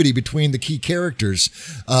interconnectivity between the key characters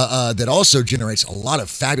that also generates a lot of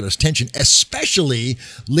fabulous tension, especially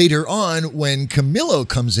later on when Camillo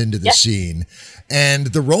comes into the scene and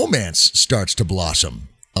the romance starts to blossom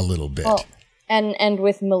a little bit. Well, and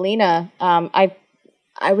with Melina,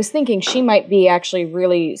 I was thinking she might be actually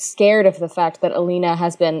really scared of the fact that Alina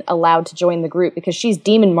has been allowed to join the group, because she's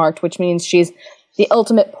demon marked, which means she's the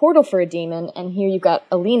ultimate portal for a demon. And here you've got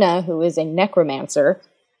Alina, who is a necromancer.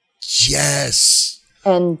 Yes.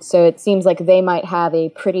 And so it seems like they might have a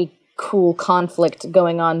pretty cool conflict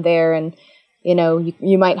going on there. And,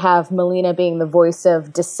 you might have Melina being the voice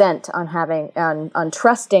of dissent on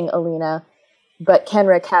trusting Alina. But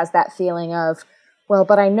Kenrick has that feeling of, well,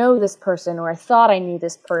 but I know this person, or I thought I knew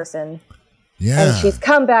this person. Yeah. And she's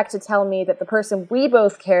come back to tell me that the person we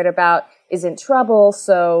both cared about is in trouble,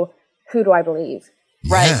 so who do I believe?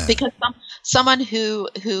 Right, Yeah. because someone who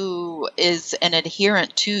is an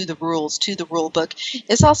adherent to the rules, to the rule book,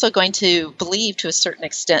 is also going to believe to a certain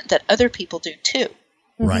extent that other people do too.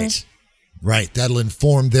 Right. Right. That'll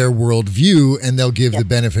inform their worldview, and they'll give the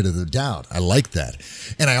benefit of the doubt. I like that.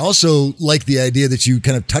 And I also like the idea that you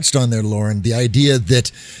kind of touched on there, Lauren, the idea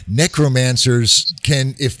that necromancers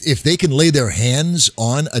can, if they can lay their hands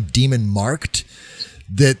on a demon marked,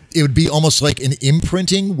 that it would be almost like an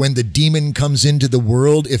imprinting when the demon comes into the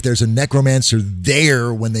world. If there's a necromancer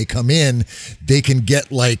there when they come in, they can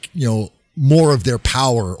get more of their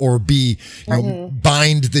power, or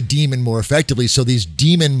bind the demon more effectively. So these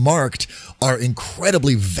demon marked are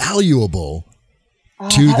incredibly valuable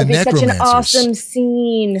to the necromancers. Such an awesome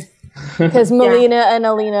scene. Because Melina and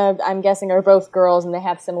Alina, I'm guessing, are both girls, and they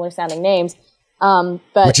have similar sounding names.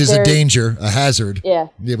 Which is a danger, a hazard. Yeah.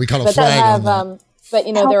 Yeah, we call a flag on that. But,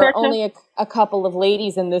 there are only a couple of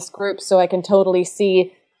ladies in this group, so I can totally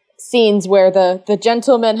see scenes where the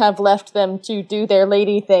gentlemen have left them to do their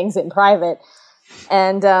lady things in private.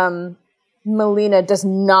 And Melina does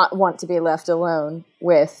not want to be left alone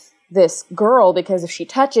with this girl, because if she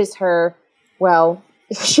touches her, well,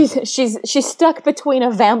 she's stuck between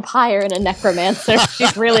a vampire and a necromancer.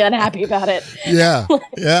 She's really unhappy about it. Yeah.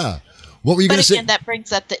 What were you going to say? But again, that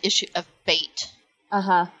brings up the issue of bait.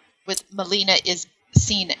 Uh-huh. With Melina is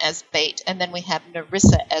seen as bait, and then we have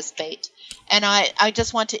Nerissa as bait. And I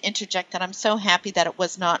just want to interject that I'm so happy that it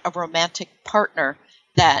was not a romantic partner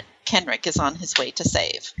that Kenrick is on his way to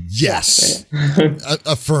save. Yes.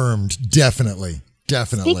 Affirmed. Definitely.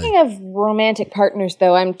 Speaking of romantic partners,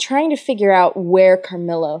 though, I'm trying to figure out where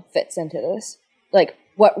Carmillo fits into this. Like,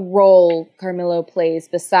 what role Carmillo plays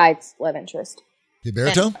besides love interest.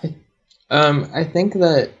 Gilberto? I think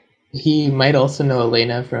that he might also know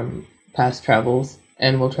Elena from past travels,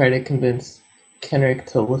 and will try to convince Kenrick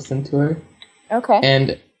to listen to her. Okay.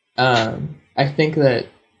 And I think that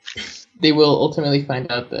they will ultimately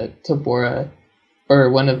find out that Tabora, or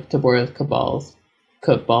one of Tabora's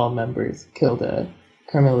cabal members, killed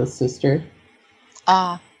Carmilla's sister.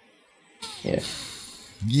 Yeah. Yeah.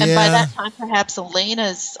 And by that time, perhaps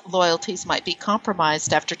Elena's loyalties might be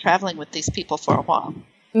compromised after traveling with these people for a while.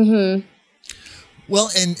 Mm-hmm. Well,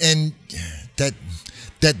 and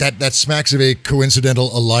that smacks of a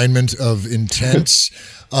coincidental alignment of intents.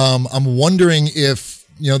 I'm wondering if,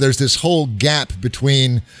 there's this whole gap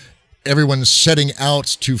between everyone setting out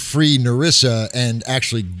to free Nerissa and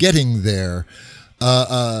actually getting there.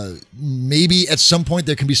 Maybe at some point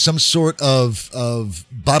there can be some sort of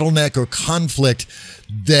bottleneck or conflict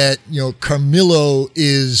that, Carmillo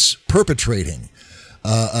is perpetrating.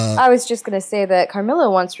 I was just going to say that Carmillo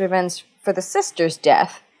wants revenge for the sister's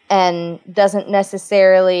death and doesn't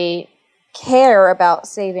necessarily care about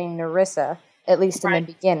saving Nerissa, at least in the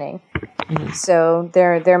beginning. Mm-hmm. So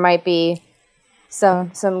there might be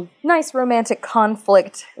some nice romantic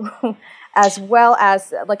conflict, as well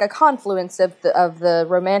as like a confluence of the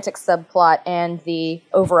romantic subplot and the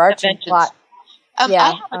overarching plot. I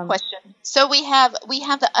have a question. So we have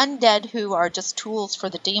the undead who are just tools for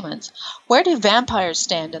the demons. Where do vampires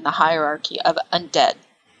stand in the hierarchy of undead?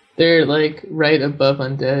 They're like right above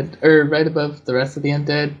undead, or right above the rest of the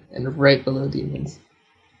undead, and right below demons.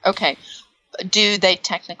 Okay. Do they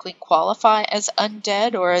technically qualify as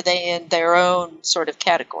undead, or are they in their own sort of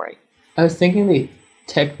category? I was thinking they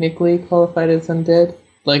technically qualified as undead.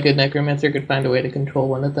 Like a necromancer could find a way to control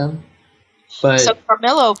one of them. But So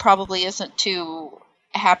Carmillo probably isn't too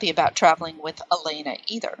happy about traveling with Elena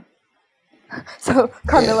either. So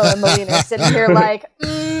Carmillo and Melina are sitting here like,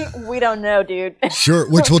 we don't know, dude. Sure,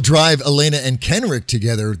 which will drive Elena and Kenrick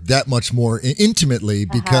together that much more intimately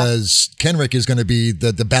because Kenrick is going to be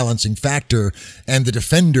the balancing factor and the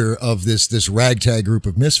defender of this ragtag group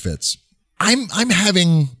of misfits. I'm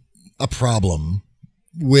having a problem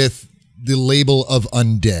with the label of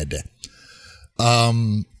undead.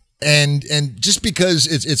 And just because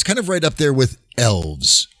it's kind of right up there with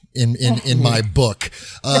elves in my book,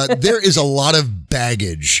 there is a lot of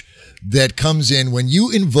baggage that comes in when you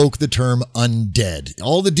invoke the term undead.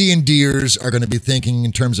 All the D&Ders are going to be thinking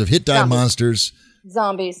in terms of hit die monsters.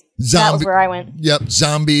 Zombies. That was where I went. Yep,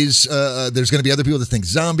 zombies. There's going to be other people that think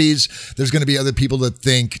zombies. There's going to be other people that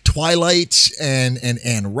think Twilight and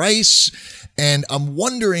Anne Rice. And I'm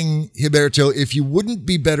wondering, Gilberto, if you wouldn't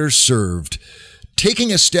be better served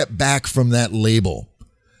taking a step back from that label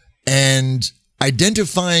and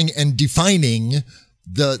identifying and defining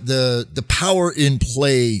the power in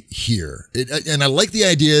play here. And I like the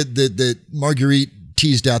idea that Marguerite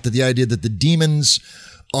teased out, that the idea that the demons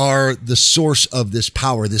are the source of this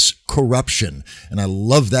power, this corruption. And I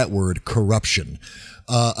love that word, corruption.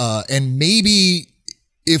 And maybe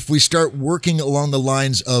if we start working along the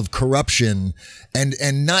lines of corruption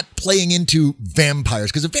and not playing into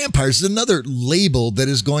vampires, because a vampire is another label that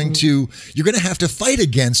is going to, you're going to have to fight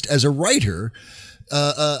against as a writer,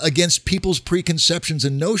 against people's preconceptions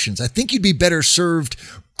and notions. I think you'd be better served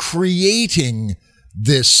creating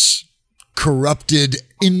this corrupted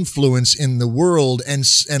influence in the world and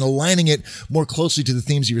aligning it more closely to the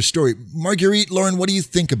themes of your story. Marguerite, Lauren, what do you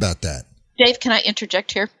think about that? Dave, can I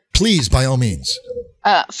interject here? Please, by all means.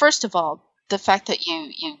 First of all, the fact that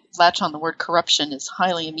you latch on the word corruption is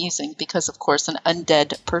highly amusing because, of course, an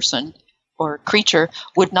undead person or creature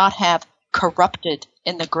would not have corrupted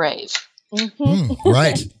in the grave.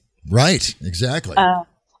 Right, exactly.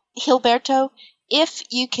 Gilberto, if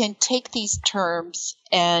you can take these terms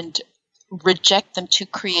and reject them to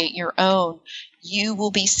create your own, you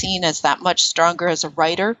will be seen as that much stronger as a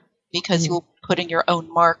writer because you will be putting your own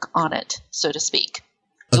mark on it, so to speak.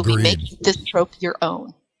 You'll be making this trope your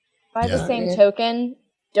own. By the same token,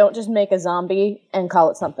 don't just make a zombie and call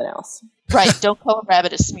it something else. Right, don't call a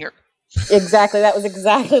rabbit a smear. Exactly, that was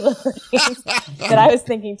exactly the phrase that I was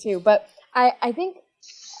thinking too. But I think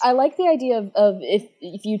I like the idea of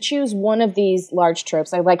if you choose one of these large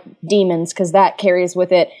tropes, I like demons because that carries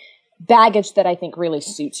with it baggage that I think really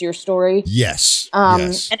suits your story. Yes.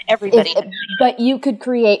 And everybody. But you could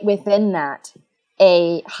create within that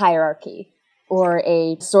a hierarchy or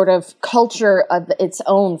a sort of culture of its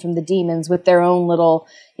own from the demons with their own little,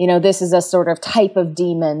 this is a sort of type of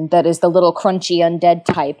demon that is the little crunchy undead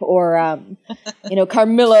type. Or,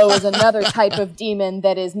 Carmillo is another type of demon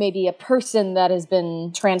that is maybe a person that has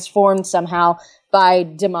been transformed somehow by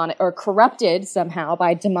demonic or corrupted somehow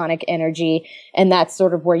by demonic energy. And that's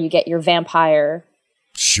sort of where you get your vampire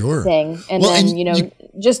thing. And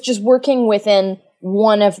just working within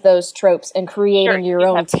one of those tropes and creating your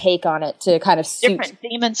own take on it to kind of suit different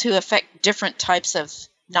demons who affect different types of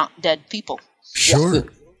not dead people. Sure. Yeah.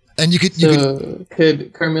 And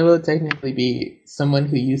could Carmillo technically be someone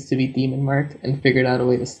who used to be demon marked and figured out a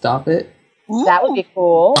way to stop it? Ooh. That would be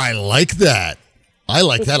cool. I like that. I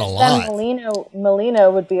like that a lot.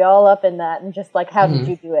 Melina would be all up in that and just like, how did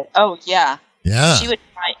you do it? Oh, yeah. Yeah. She would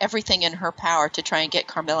try everything in her power to try and get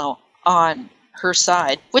Carmillo on her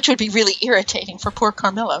side, which would be really irritating for poor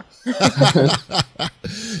Carmillo.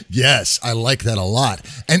 Yes, I like that a lot.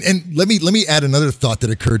 And let me add another thought that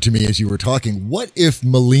occurred to me as you were talking. What if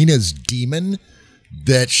Melina's demon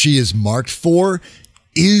that she is marked for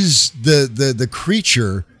is the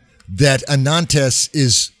creature that Anantes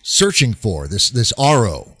is searching for, this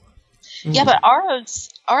Aro? Yeah, but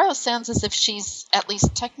Aro sounds as if she's at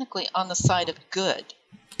least technically on the side of good.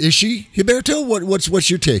 Is she, Gilberto? What's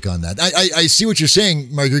your take on that? I see what you're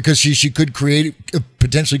saying, Margaret, because she could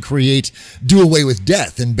potentially do away with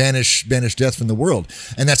death and banish death from the world,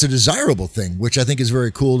 and that's a desirable thing, which I think is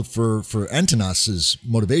very cool for Antanas'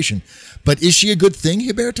 motivation. But is she a good thing,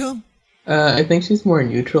 Gilberto? I think she's more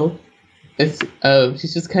neutral.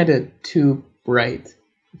 She's just kind of too bright.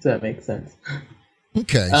 If that makes sense.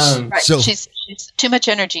 Okay, right. So she's too much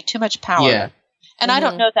energy, too much power. Yeah. And I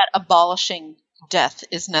don't know that abolishing death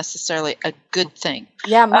is necessarily a good thing.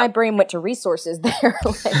 Yeah, my brain went to resources there.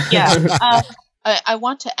 Yeah. I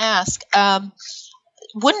want to ask,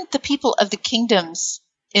 wouldn't the people of the kingdoms,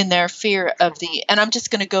 in their fear of and I'm just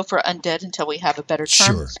going to go for undead until we have a better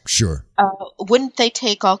term. Sure. Wouldn't they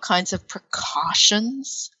take all kinds of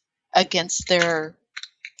precautions against their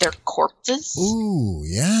corpses? Ooh,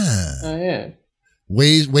 yeah. Oh yeah.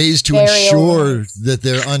 Ways to ensure that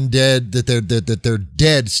they're undead, that they're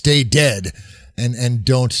dead, stay dead, and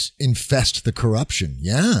don't infest the corruption.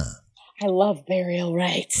 Yeah. I love burial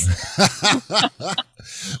rites.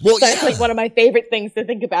 Well, That's like one of my favorite things to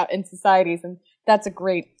think about in societies, and that's a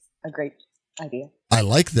great idea. I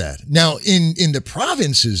like that. Now, in the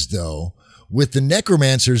provinces, though, with the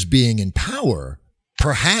necromancers being in power,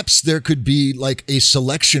 perhaps there could be like a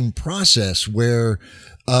selection process where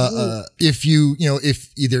if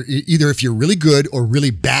if you're really good or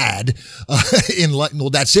really bad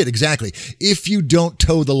that's it exactly. If you don't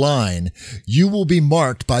toe the line, you will be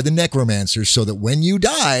marked by the necromancers so that when you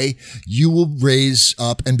die, you will raise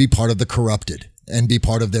up and be part of the corrupted and be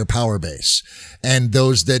part of their power base. And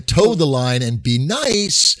those that toe the line and be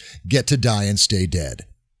nice get to die and stay dead.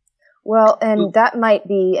 Well, and that might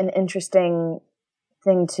be an interesting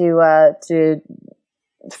thing to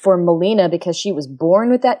for Melina, because she was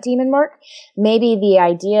born with that demon mark. Maybe the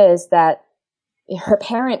idea is that her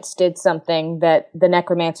parents did something that the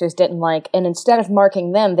necromancers didn't like, and instead of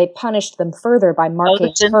marking them, they punished them further by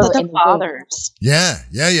marking her and the fathers. Yeah.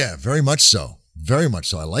 Very much so. Very much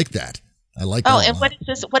so. I like that. Oh, and what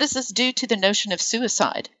does this do to the notion of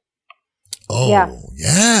suicide? Oh,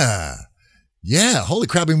 yeah. Holy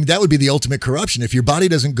crap. I mean, that would be the ultimate corruption. If your body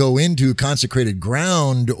doesn't go into consecrated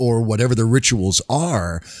ground or whatever the rituals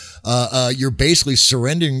are, you're basically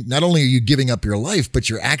surrendering. Not only are you giving up your life, but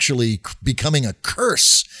you're actually becoming a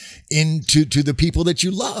curse to the people that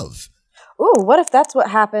you love. Ooh, what if that's what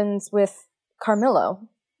happens with Carmillo,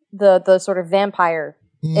 the sort of vampire?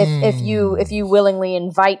 If you willingly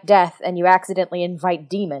invite death and you accidentally invite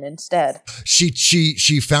demon instead.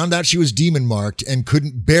 She found out she was demon marked and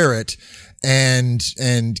couldn't bear it and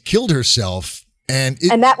killed herself, and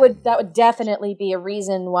that would definitely be a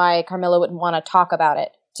reason why Carmilla wouldn't want to talk about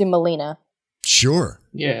it to Melina. Sure.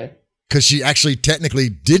 Yeah. Because she actually technically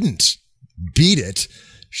didn't beat it.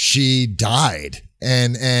 She died.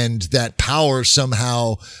 And that power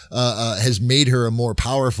somehow has made her a more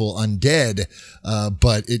powerful undead,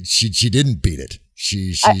 but she didn't beat it.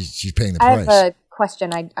 She's paying the price. I have a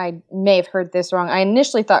question. I may have heard this wrong. I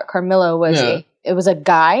initially thought Carmillo was a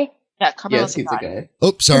guy. Yeah, Carmilla's he's a guy.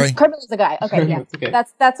 Oh, sorry. Carmillo's a guy. Okay, yeah. Okay.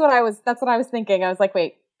 That's what I was thinking. I was like,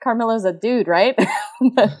 wait, Carmillo's a dude, right?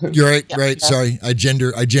 You're right. Yep. Right. Sorry. I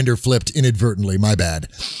gender flipped inadvertently. My bad.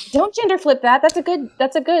 Don't gender flip that. That's a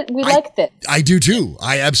good. We like that. I do too.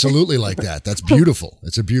 I absolutely like that. That's beautiful.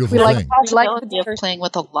 It's a beautiful thing. We like playing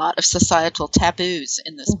with a lot of societal taboos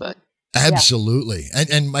in this book. Absolutely.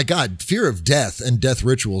 And my God, fear of death and death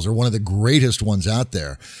rituals are one of the greatest ones out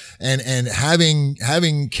there. And having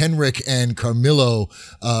Kenrick and Carmillo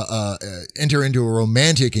enter into a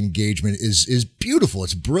romantic engagement is beautiful.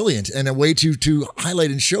 It's brilliant, and a way to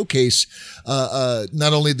highlight and showcase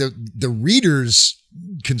not only the reader's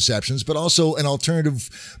conceptions, but also an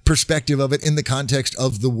alternative perspective of it in the context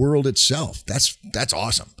of the world itself. That's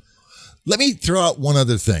awesome. Let me throw out one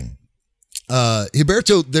other thing.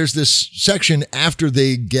 Gilberto, there's this section after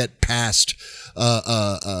they get past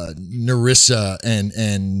Nerissa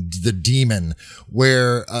and the demon,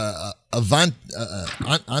 where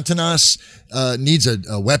Antanas needs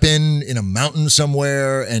a weapon in a mountain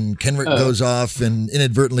somewhere, and Kenrick goes off and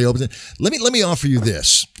inadvertently opens it. Let me offer you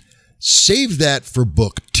this. Save that for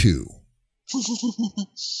book 2.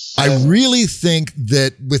 I really think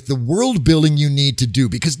that with the world building you need to do,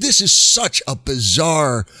 because this is such a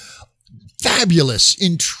bizarre, fabulous,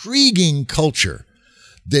 intriguing culture,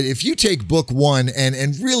 that if you take book 1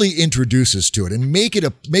 and really introduce us to it and make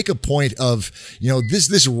a point of,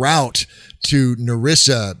 this route to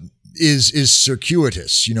Nerissa is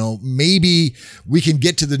circuitous. Maybe we can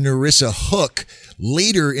get to the Nerissa hook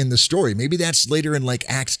later in the story. Maybe that's later in like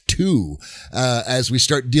Act 2, as we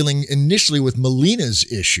start dealing initially with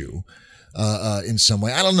Melina's issue. In some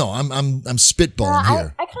way, I don't know. I'm spitballing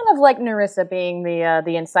here. I kind of like Nerissa being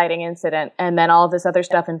the inciting incident, and then all this other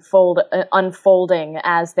stuff unfolding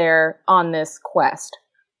as they're on this quest.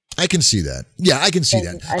 I can see that. Yeah, I can see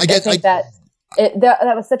that. I think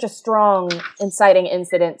that was such a strong inciting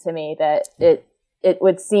incident to me that it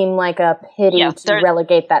would seem like a pity to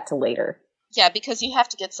relegate that to later. Yeah, because you have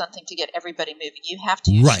to get something to get everybody moving. You have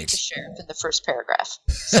to shoot the sheriff in the first paragraph,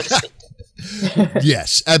 so to speak.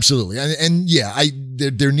 Yes, absolutely. And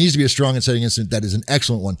there needs to be a strong inciting incident. That is an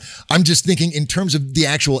excellent one. I'm just thinking in terms of the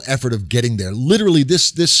actual effort of getting there. Literally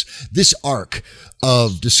this arc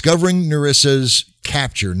of discovering Nerissa's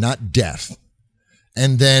capture, not death.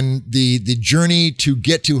 And then the journey to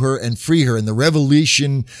get to her and free her and the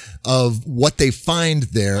revelation of what they find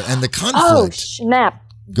there and the conflict. Oh, snap.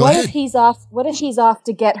 Go ahead. What if he's off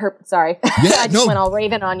to get her? Sorry. Yeah, I just went all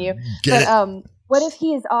Raven on you. What if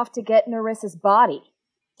he is off to get Nerissa's body?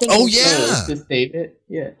 Oh, yeah. To save it.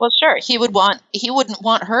 Yeah. Well, sure. He wouldn't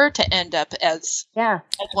want her to end up as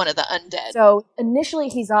one of the undead. So initially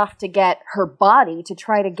he's off to get her body to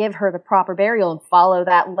try to give her the proper burial and follow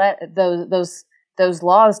those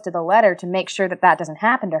laws to the letter to make sure that doesn't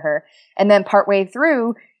happen to her. And then partway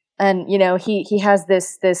through, and he has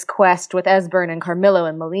this quest with Esbern and Carmillo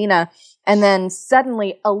and Melina, and then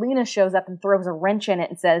suddenly Alina shows up and throws a wrench in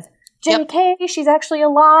it and says, "JK, she's actually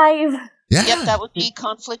alive." Yeah. Yep, that would be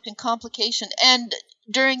conflict and complication. And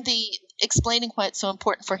during the explaining why it's so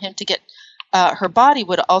important for him to get her body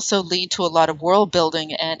would also lead to a lot of world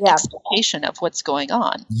building and explanation of what's going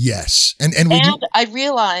on. Yes. And I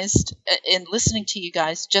realized in listening to you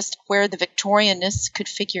guys just where the Victorianists could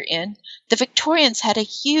figure in. The Victorians had a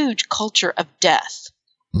huge culture of death.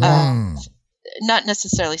 Not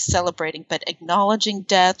necessarily celebrating, but acknowledging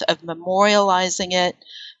death, of memorializing it,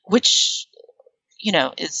 which,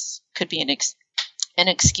 could be an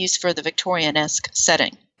excuse for the Victorian-esque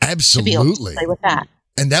setting. Absolutely. To be able to play with that.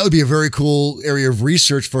 And that would be a very cool area of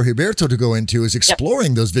research for Gilberto to go into, is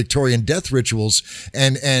exploring those Victorian death rituals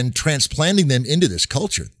and transplanting them into this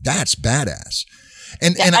culture. That's badass.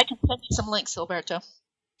 And I can send you some links, Gilberto.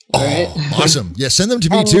 Oh, awesome. Yeah, send them to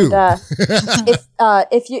me too.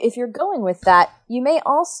 If you're going with that, you may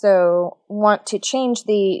also want to change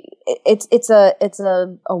it's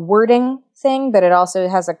a wording thing, but it also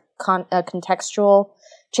has a contextual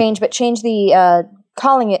change, but change the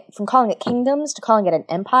calling it kingdoms to calling it an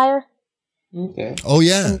empire. Okay. Oh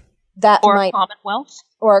yeah. And that or might a commonwealth.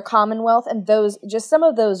 Or a commonwealth, and some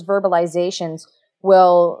of those verbalizations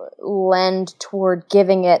will lend toward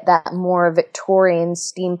giving it that more Victorian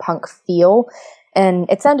steampunk feel. And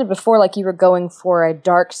it sounded before like you were going for a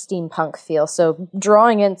dark steampunk feel. So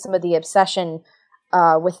drawing in some of the obsession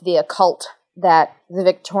with the occult that the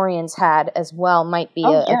Victorians had as well might be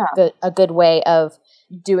a good way of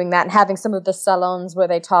doing that, and having some of the salons where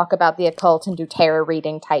they talk about the occult and do tarot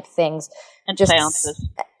reading type things. And seances.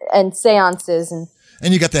 And seances.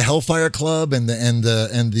 And you got the Hellfire Club and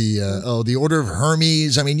the Order of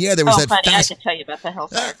Hermes. I mean, there was that. Funny, I can tell you about the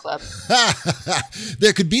Hellfire Club.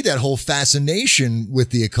 There could be that whole fascination with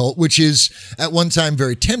the occult, which is at one time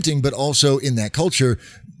very tempting, but also in that culture,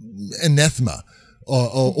 anathema,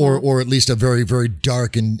 or at least a very, very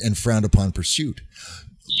dark and frowned upon pursuit.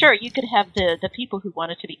 Sure, you could have the people who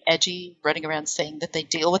wanted to be edgy running around saying that they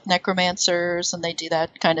deal with necromancers and they do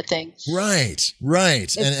that kind of thing. Right.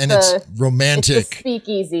 And it's romantic. It's a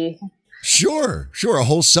speakeasy. Sure. A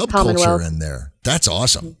whole subculture in there. That's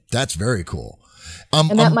awesome. That's very cool.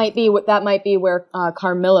 And that might be where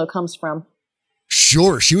Carmillo comes from.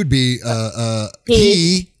 Sure, she would be.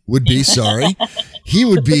 He would be. Sorry, he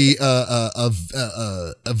would be a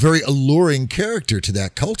very alluring character to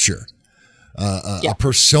that culture. A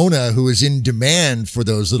persona who is in demand for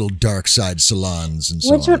those little dark side salons and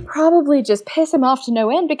so on. Which would probably just piss him off to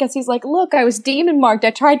no end, because he's like, look, I was demon marked.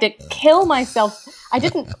 I tried to kill myself. I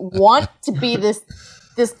didn't want to be this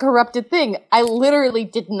corrupted thing. I literally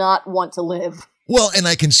did not want to live. Well, and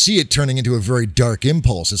I can see it turning into a very dark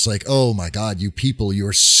impulse. It's like, oh my God, you people,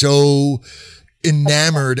 you're so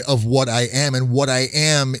enamored of what I am, and what I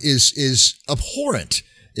am is abhorrent.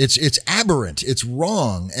 It's aberrant. It's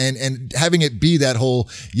wrong. And having it be that whole,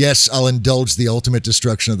 yes, I'll indulge the ultimate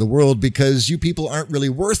destruction of the world because you people aren't really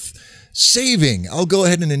worth saving. I'll go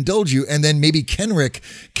ahead and indulge you. And then maybe Kenrick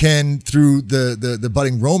can, through the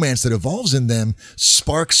budding romance that evolves in them,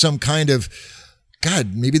 spark some kind of,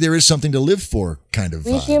 God, maybe there is something to live for kind of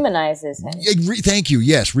rehumanizes him. Thank you.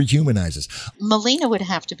 Yes, rehumanizes. Melina would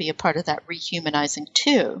have to be a part of that rehumanizing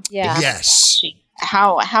too. Yeah. Yes.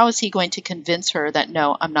 How is he going to convince her that,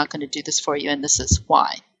 no, I'm not going to do this for you, and this is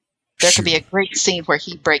why? There could be a great scene where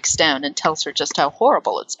he breaks down and tells her just how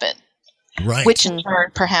horrible it's been. Right. Which in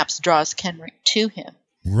turn perhaps draws Kenrick to him.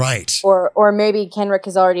 Right. Or maybe Kenrick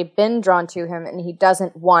has already been drawn to him and he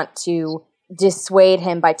doesn't want to dissuade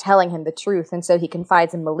him by telling him the truth, and so he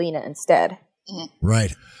confides in Melina instead.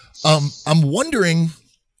 Right. I'm wondering,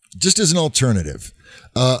 just as an alternative,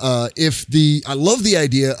 I love the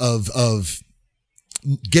idea of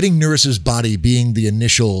getting Nerissa's body being the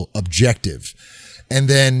initial objective. And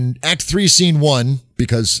then Act 3, Scene 1,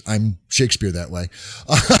 because I'm Shakespeare that way,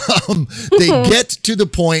 they get to the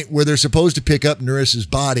point where they're supposed to pick up Nerissa's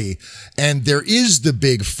body, and there is the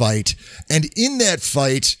big fight. And in that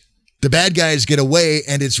fight, the bad guys get away,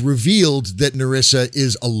 and it's revealed that Nerissa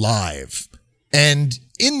is alive. And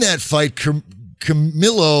in that fight,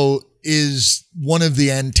 Camillo is one of the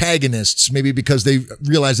antagonists, maybe because they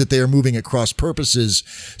realize that they are moving at cross purposes.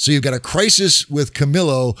 So you've got a crisis with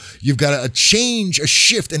Camillo. You've got a change, a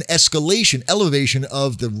shift, an escalation, elevation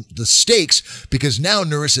of the stakes, because now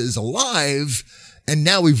Nerissa is alive, and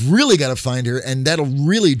now we've really got to find her, and that'll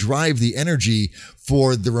really drive the energy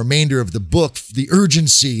for the remainder of the book, the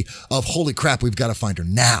urgency of, holy crap, we've got to find her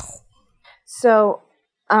now. So,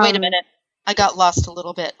 wait a minute. I got lost a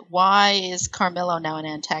little bit. Why is Carmelo now an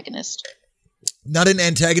antagonist? Not an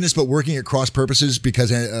antagonist, but working at cross purposes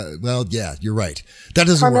because, well, yeah, you're right. That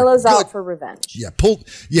doesn't Carmelo's work. out for revenge.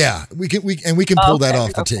 Yeah, we can pull that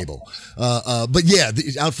off the table. But yeah,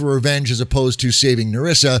 out for revenge as opposed to saving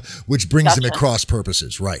Nerissa, which brings them at cross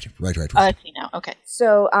purposes. Right. I see now. Okay.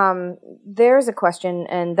 So, there's a question,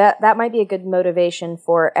 and that might be a good motivation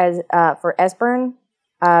for Esbern,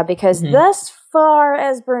 because thus far,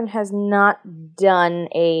 Esbern has not done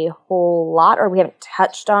a whole lot, or we haven't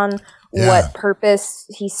touched on what purpose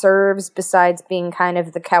he serves besides being kind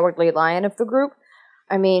of the cowardly lion of the group.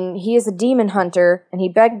 I mean, he is a demon hunter, and he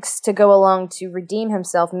begs to go along to redeem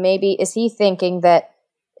himself. Maybe is he thinking that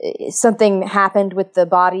something happened with the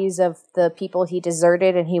bodies of the people he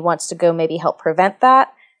deserted, and he wants to go maybe help prevent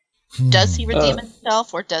that? Does he redeem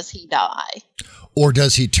himself, or does he die? Or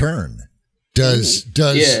does he turn? Does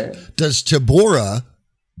Tabora,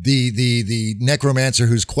 the necromancer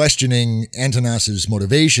who's questioning Antanas's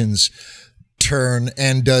motivations, turn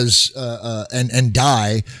and does and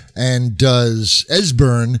die, and does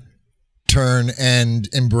Esbern turn and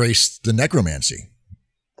embrace the necromancy,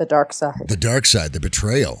 the dark side, the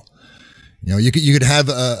betrayal? You know, you could have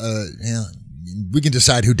we can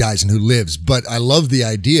decide who dies and who lives, but I love the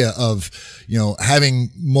idea of, you know, having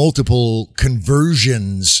multiple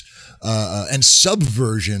conversions and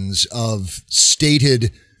subversions of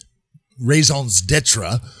stated raisons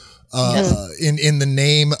d'etre in the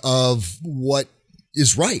name of what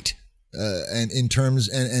is right and in terms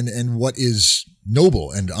and what is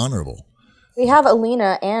noble and honorable. We have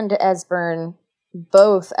Alina and Esbern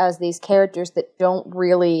both as these characters that don't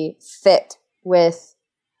really fit with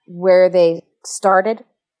where they started,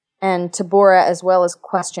 and Tabora as well as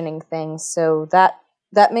questioning things. So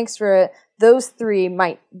that makes for those three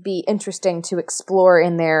might be interesting to explore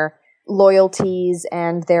in their loyalties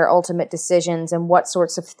and their ultimate decisions, and what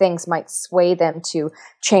sorts of things might sway them to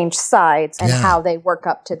change sides and how they work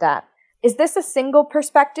up to that. Is this a single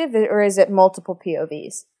perspective, or is it multiple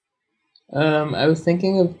POVs? I was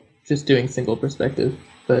thinking of just doing single perspective,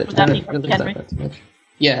 but I haven't really thought that too much.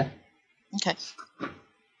 Yeah. Okay.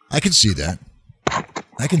 I can see that.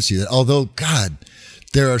 Although, God,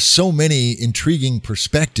 there are so many intriguing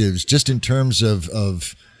perspectives just in terms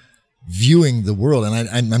of viewing the world. And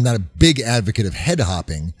I'm not a big advocate of head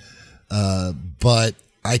hopping, but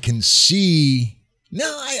I can see.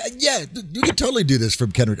 You could totally do this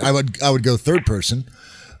from Kenrick. I would go third person.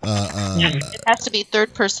 It has to be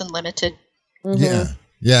third person limited. Mm-hmm.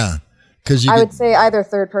 Yeah. I would say either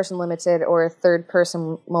third person limited or third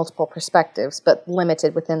person multiple perspectives, but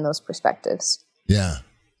limited within those perspectives. Yeah.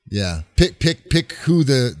 Pick who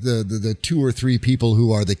the two or three people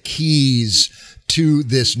who are the keys to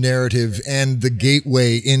this narrative and the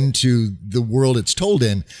gateway into the world it's told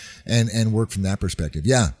in, and work from that perspective.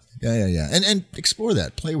 Yeah. And explore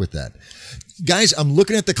that, play with that. Guys, I'm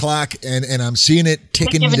looking at the clock and I'm seeing it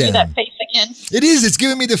ticking down. You that face again. It is. It's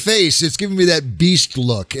giving me the face. It's giving me that beast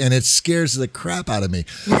look, and it scares the crap out of me.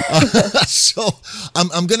 So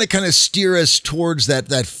I'm going to kind of steer us towards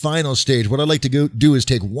that final stage. What I'd like to do is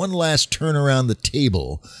take one last turn around the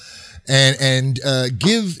table and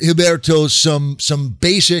give Gilberto some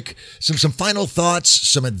basic, some final thoughts,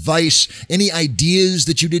 some advice, any ideas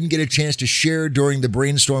that you didn't get a chance to share during the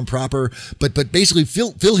brainstorm proper, but basically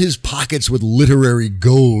fill his pockets with literary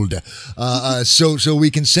gold, so we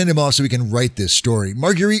can send him off so we can write this story.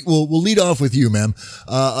 Marguerite, we'll lead off with you, ma'am.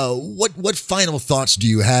 What final thoughts do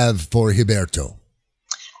you have for Gilberto?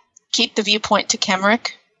 Keep the viewpoint to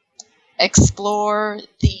Kenrick. Explore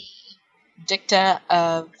the dicta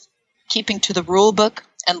of keeping to the rule book,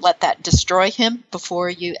 and let that destroy him before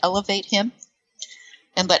you elevate him,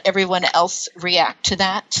 and let everyone else react to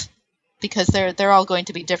that, because they're all going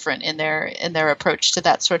to be different in their approach to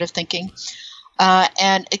that sort of thinking,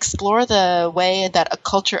 and explore the way that a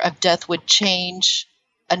culture of death would change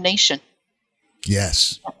a nation.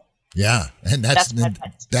 Yes. Yeah. And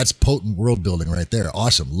that's potent world building right there.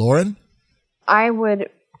 Awesome. Lauren? I would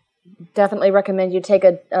definitely recommend you take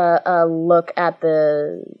a look at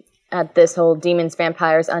this whole demons,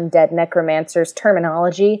 vampires, undead, necromancers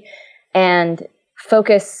terminology and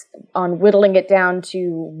focus on whittling it down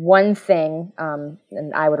to one thing, and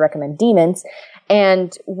I would recommend demons,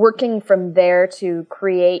 and working from there to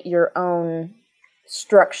create your own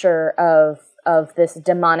structure of this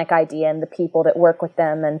demonic idea and the people that work with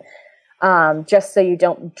them, and just so you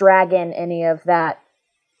don't drag in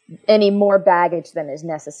any more baggage than is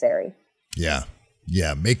necessary. Yeah.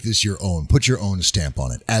 Yeah. Make this your own. Put your own stamp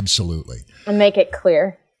on it. Absolutely. And make it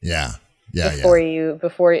clear. Yeah. Yeah. Before you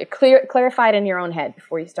clarify it in your own head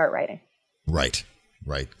before you start writing. Right.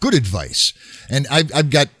 Right. Good advice. And I've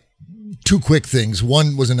got two quick things.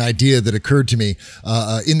 One was an idea that occurred to me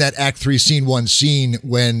in that Act 3, Scene 1 scene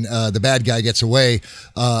when the bad guy gets away.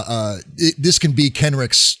 This can be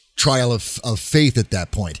Kenrick's trial of faith at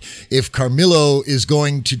that point. If Carmillo is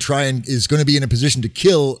going to be in a position to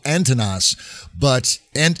kill Antanas,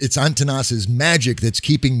 and it's Antanas's magic that's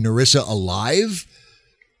keeping Nerissa alive,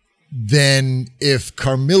 then if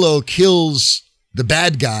Carmillo kills the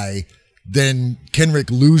bad guy, then Kenrick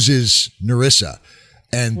loses Nerissa.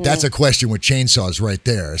 And that's a question with chainsaws right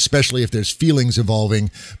there, especially if there's feelings evolving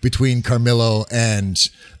between Carmillo and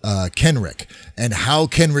Kenrick, and how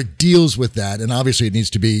Kenrick deals with that. And obviously it needs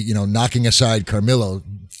to be, knocking aside Carmillo,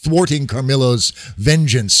 thwarting Carmillo's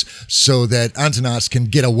vengeance so that Antanas can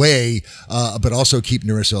get away, but also keep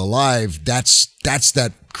Nerissa alive. That's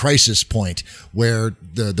that crisis point where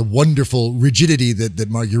the wonderful rigidity that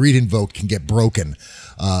Marguerite invoked can get broken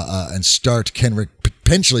and start Kenrick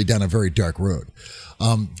potentially down a very dark road.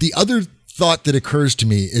 The other thought that occurs to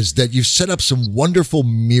me is that you've set up some wonderful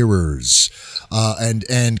mirrors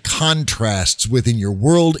and contrasts within your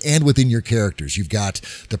world and within your characters. You've got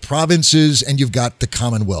the provinces and you've got the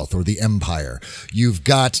Commonwealth or the Empire. You've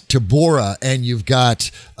got Tabora and you've got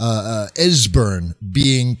Esbern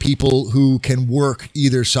being people who can work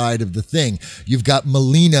either side of the thing. You've got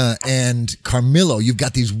Melina and Carmillo. You've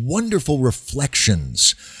got these wonderful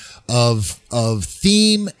reflections of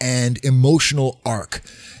theme and emotional arc.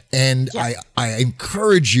 And yeah. I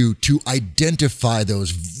encourage you to identify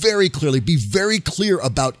those very clearly. Be very clear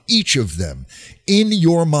about each of them in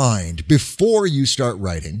your mind before you start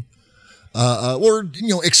writing. Or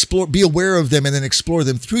explore, be aware of them and then explore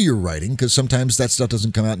them through your writing, because sometimes that stuff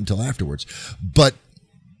doesn't come out until afterwards. But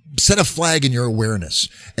set a flag in your awareness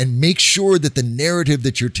and make sure that the narrative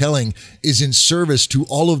that you're telling is in service to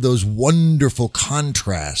all of those wonderful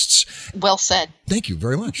contrasts. Well said. Thank you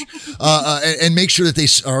very much. And make sure that they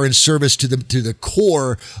are in service to the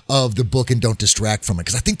core of the book and don't distract from it,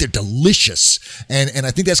 because I think they're delicious. And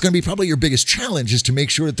I think that's going to be probably your biggest challenge, is to make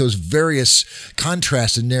sure that those various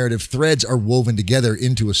contrasts and narrative threads are woven together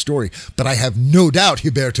into a story. But I have no doubt,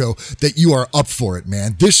 Gilberto, that you are up for it,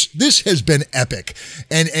 man. This has been epic.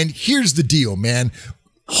 And here's the deal, man.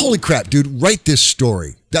 Holy crap, dude, write this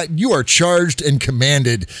story. That you are charged and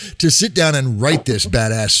commanded to sit down and write this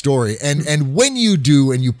badass story. And when you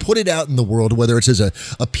do, and you put it out in the world, whether it's as a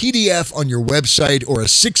PDF on your website or a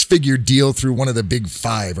 6-figure deal through one of the big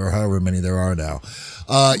 5 or however many there are now,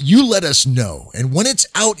 you let us know. And when it's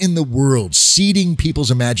out in the world, seeding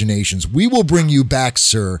people's imaginations, we will bring you back,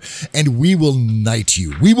 sir, and we will knight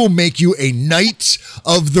you. We will make you a Knight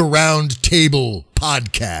of the Round Table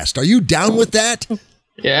podcast. Are you down with that?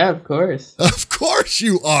 Yeah, of course. Of course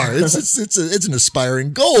you are. It's an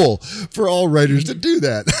aspiring goal for all writers to do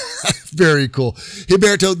that. Very cool.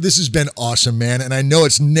 Gilberto, this has been awesome, man. And I know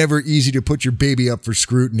it's never easy to put your baby up for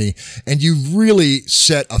scrutiny. And you've really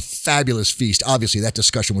set a fabulous feast. Obviously, that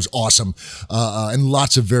discussion was awesome and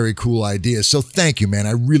lots of very cool ideas. So thank you, man.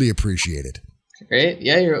 I really appreciate it. Great.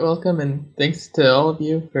 Yeah, you're welcome. And thanks to all of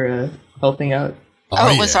you for helping out.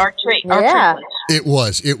 It was our treat. Yeah. It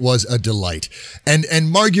was a delight. And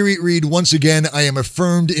Marguerite Reed, once again, I am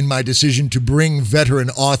affirmed in my decision to bring veteran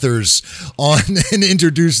authors on and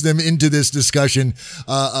introduce them into this discussion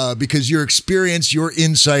because your experience, your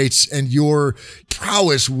insights, and your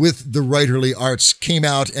prowess with the writerly arts came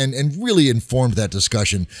out and really informed that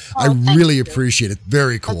discussion. I really appreciate it.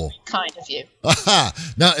 Very cool. That's kind of you. Aha!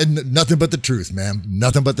 Nothing but the truth, ma'am.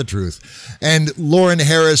 Nothing but the truth. And Lauren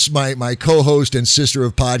Harris, my co-host and sister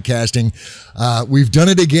of podcasting, we've done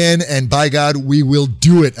it again, and by God, we will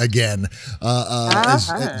do it again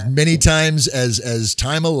as many times as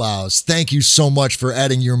time allows. Thank you so much for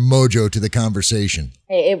adding your mojo to the conversation.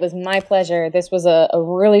 Hey, it was my pleasure. This was a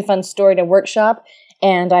really fun story to workshop,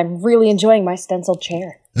 and I'm really enjoying my stenciled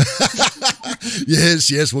chair.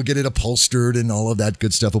 Yes, we'll get it upholstered and all of that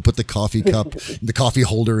good stuff. We'll put the coffee cup, the coffee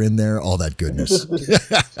holder in there, all that goodness.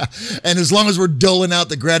 And as long as we're doling out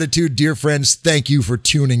the gratitude, dear friends, thank you for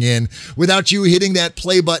tuning in. Without you hitting that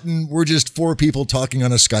play button, we're just four people talking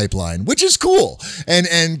on a Skype line, which is cool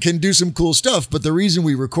and can do some cool stuff. But the reason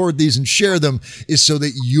we record these and share them is so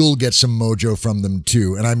that you'll get some mojo from them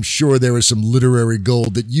too. And I'm sure there is some literary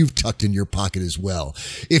gold that you've tucked in your pocket as well.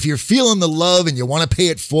 If you're feeling the love and you want to pay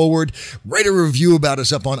it forward, write a review about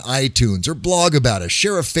us up on iTunes or blog about us.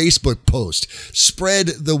 Share a Facebook post. Spread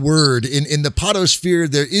the word. In the potosphere,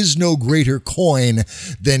 there is no greater coin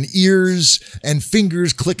than ears and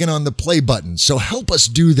fingers clicking on the play button. So help us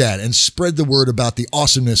do that and spread the word about the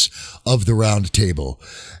awesomeness of the Round Table.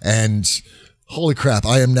 And holy crap,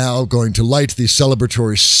 I am now going to light the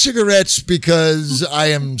celebratory cigarettes because I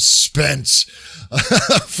am spent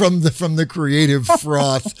from the creative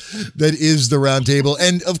froth that is the Round Table.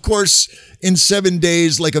 And of course, in 7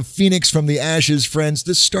 days, like a phoenix from the ashes, friends,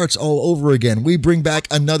 this starts all over again. We bring back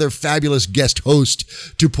another fabulous guest host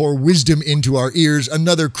to pour wisdom into our ears,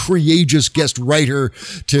 another courageous guest writer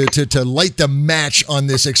to light the match on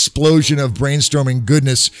this explosion of brainstorming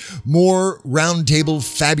goodness. More Round Table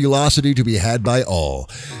fabulosity to be had by all.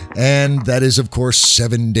 And that is, of course,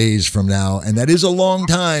 7 days from now. And that is a long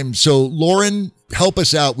time. So, Lauren, help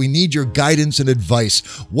us out. We need your guidance and advice.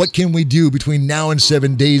 What can we do between now and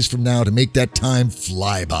 7 days from now to make that time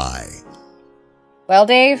fly by? Well,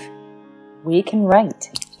 Dave, we can write.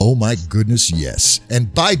 Oh my goodness, yes.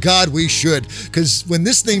 And by God, we should. Because when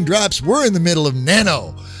this thing drops, we're in the middle of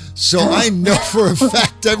Nano. So I know for a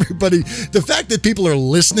fact, everybody, the fact that people are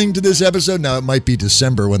listening to this episode, now it might be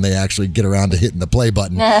December when they actually get around to hitting the play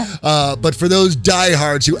button. But for those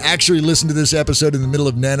diehards who actually listen to this episode in the middle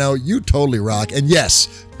of Nano, you totally rock. And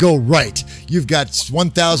yes, go right. You've got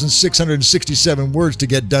 1,667 words to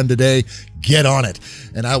get done today. Get on it.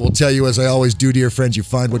 And I will tell you, as I always do, dear friends, you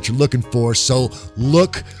find what you're looking for. So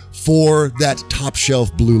look for that top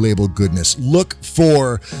shelf Blue Label goodness. Look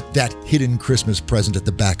for that hidden Christmas present at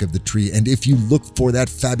the back of the tree. And if you look for that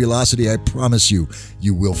fabulosity, I promise you,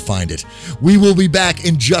 you will find it. We will be back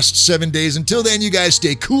in just 7 days. Until then, you guys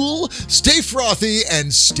stay cool, stay frothy,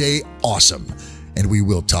 and stay awesome. And we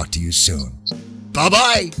will talk to you soon.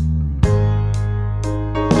 Bye-bye.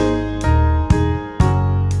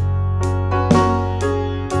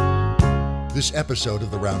 This episode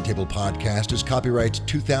of the Round Table Podcast is copyright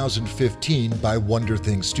 2015 by Wonder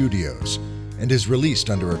Thing Studios and is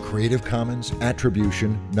released under a Creative Commons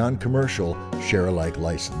Attribution, Non-Commercial, Share-alike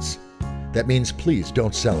license. That means please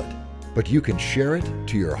don't sell it, but you can share it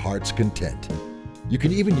to your heart's content. You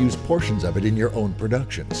can even use portions of it in your own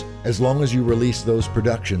productions, as long as you release those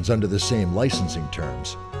productions under the same licensing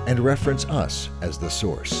terms and reference us as the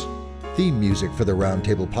source. Theme music for the Round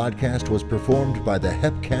Table Podcast was performed by the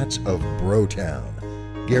Hepcats of Brotown.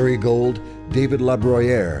 Gary Gold, David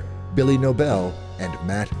LaBroyere, Billy Nobel, and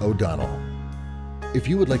Matt O'Donnell. If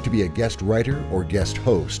you would like to be a guest writer or guest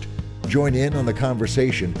host, join in on the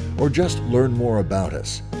conversation, or just learn more about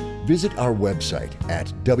us, visit our website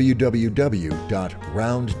at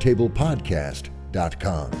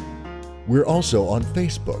www.roundtablepodcast.com. We're also on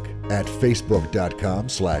Facebook at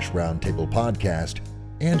facebook.com/roundtablepodcast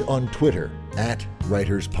and on Twitter at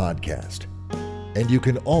Writers Podcast. And you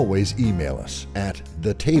can always email us at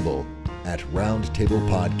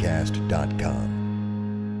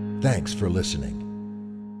thetable@roundtablepodcast.com. Thanks for listening.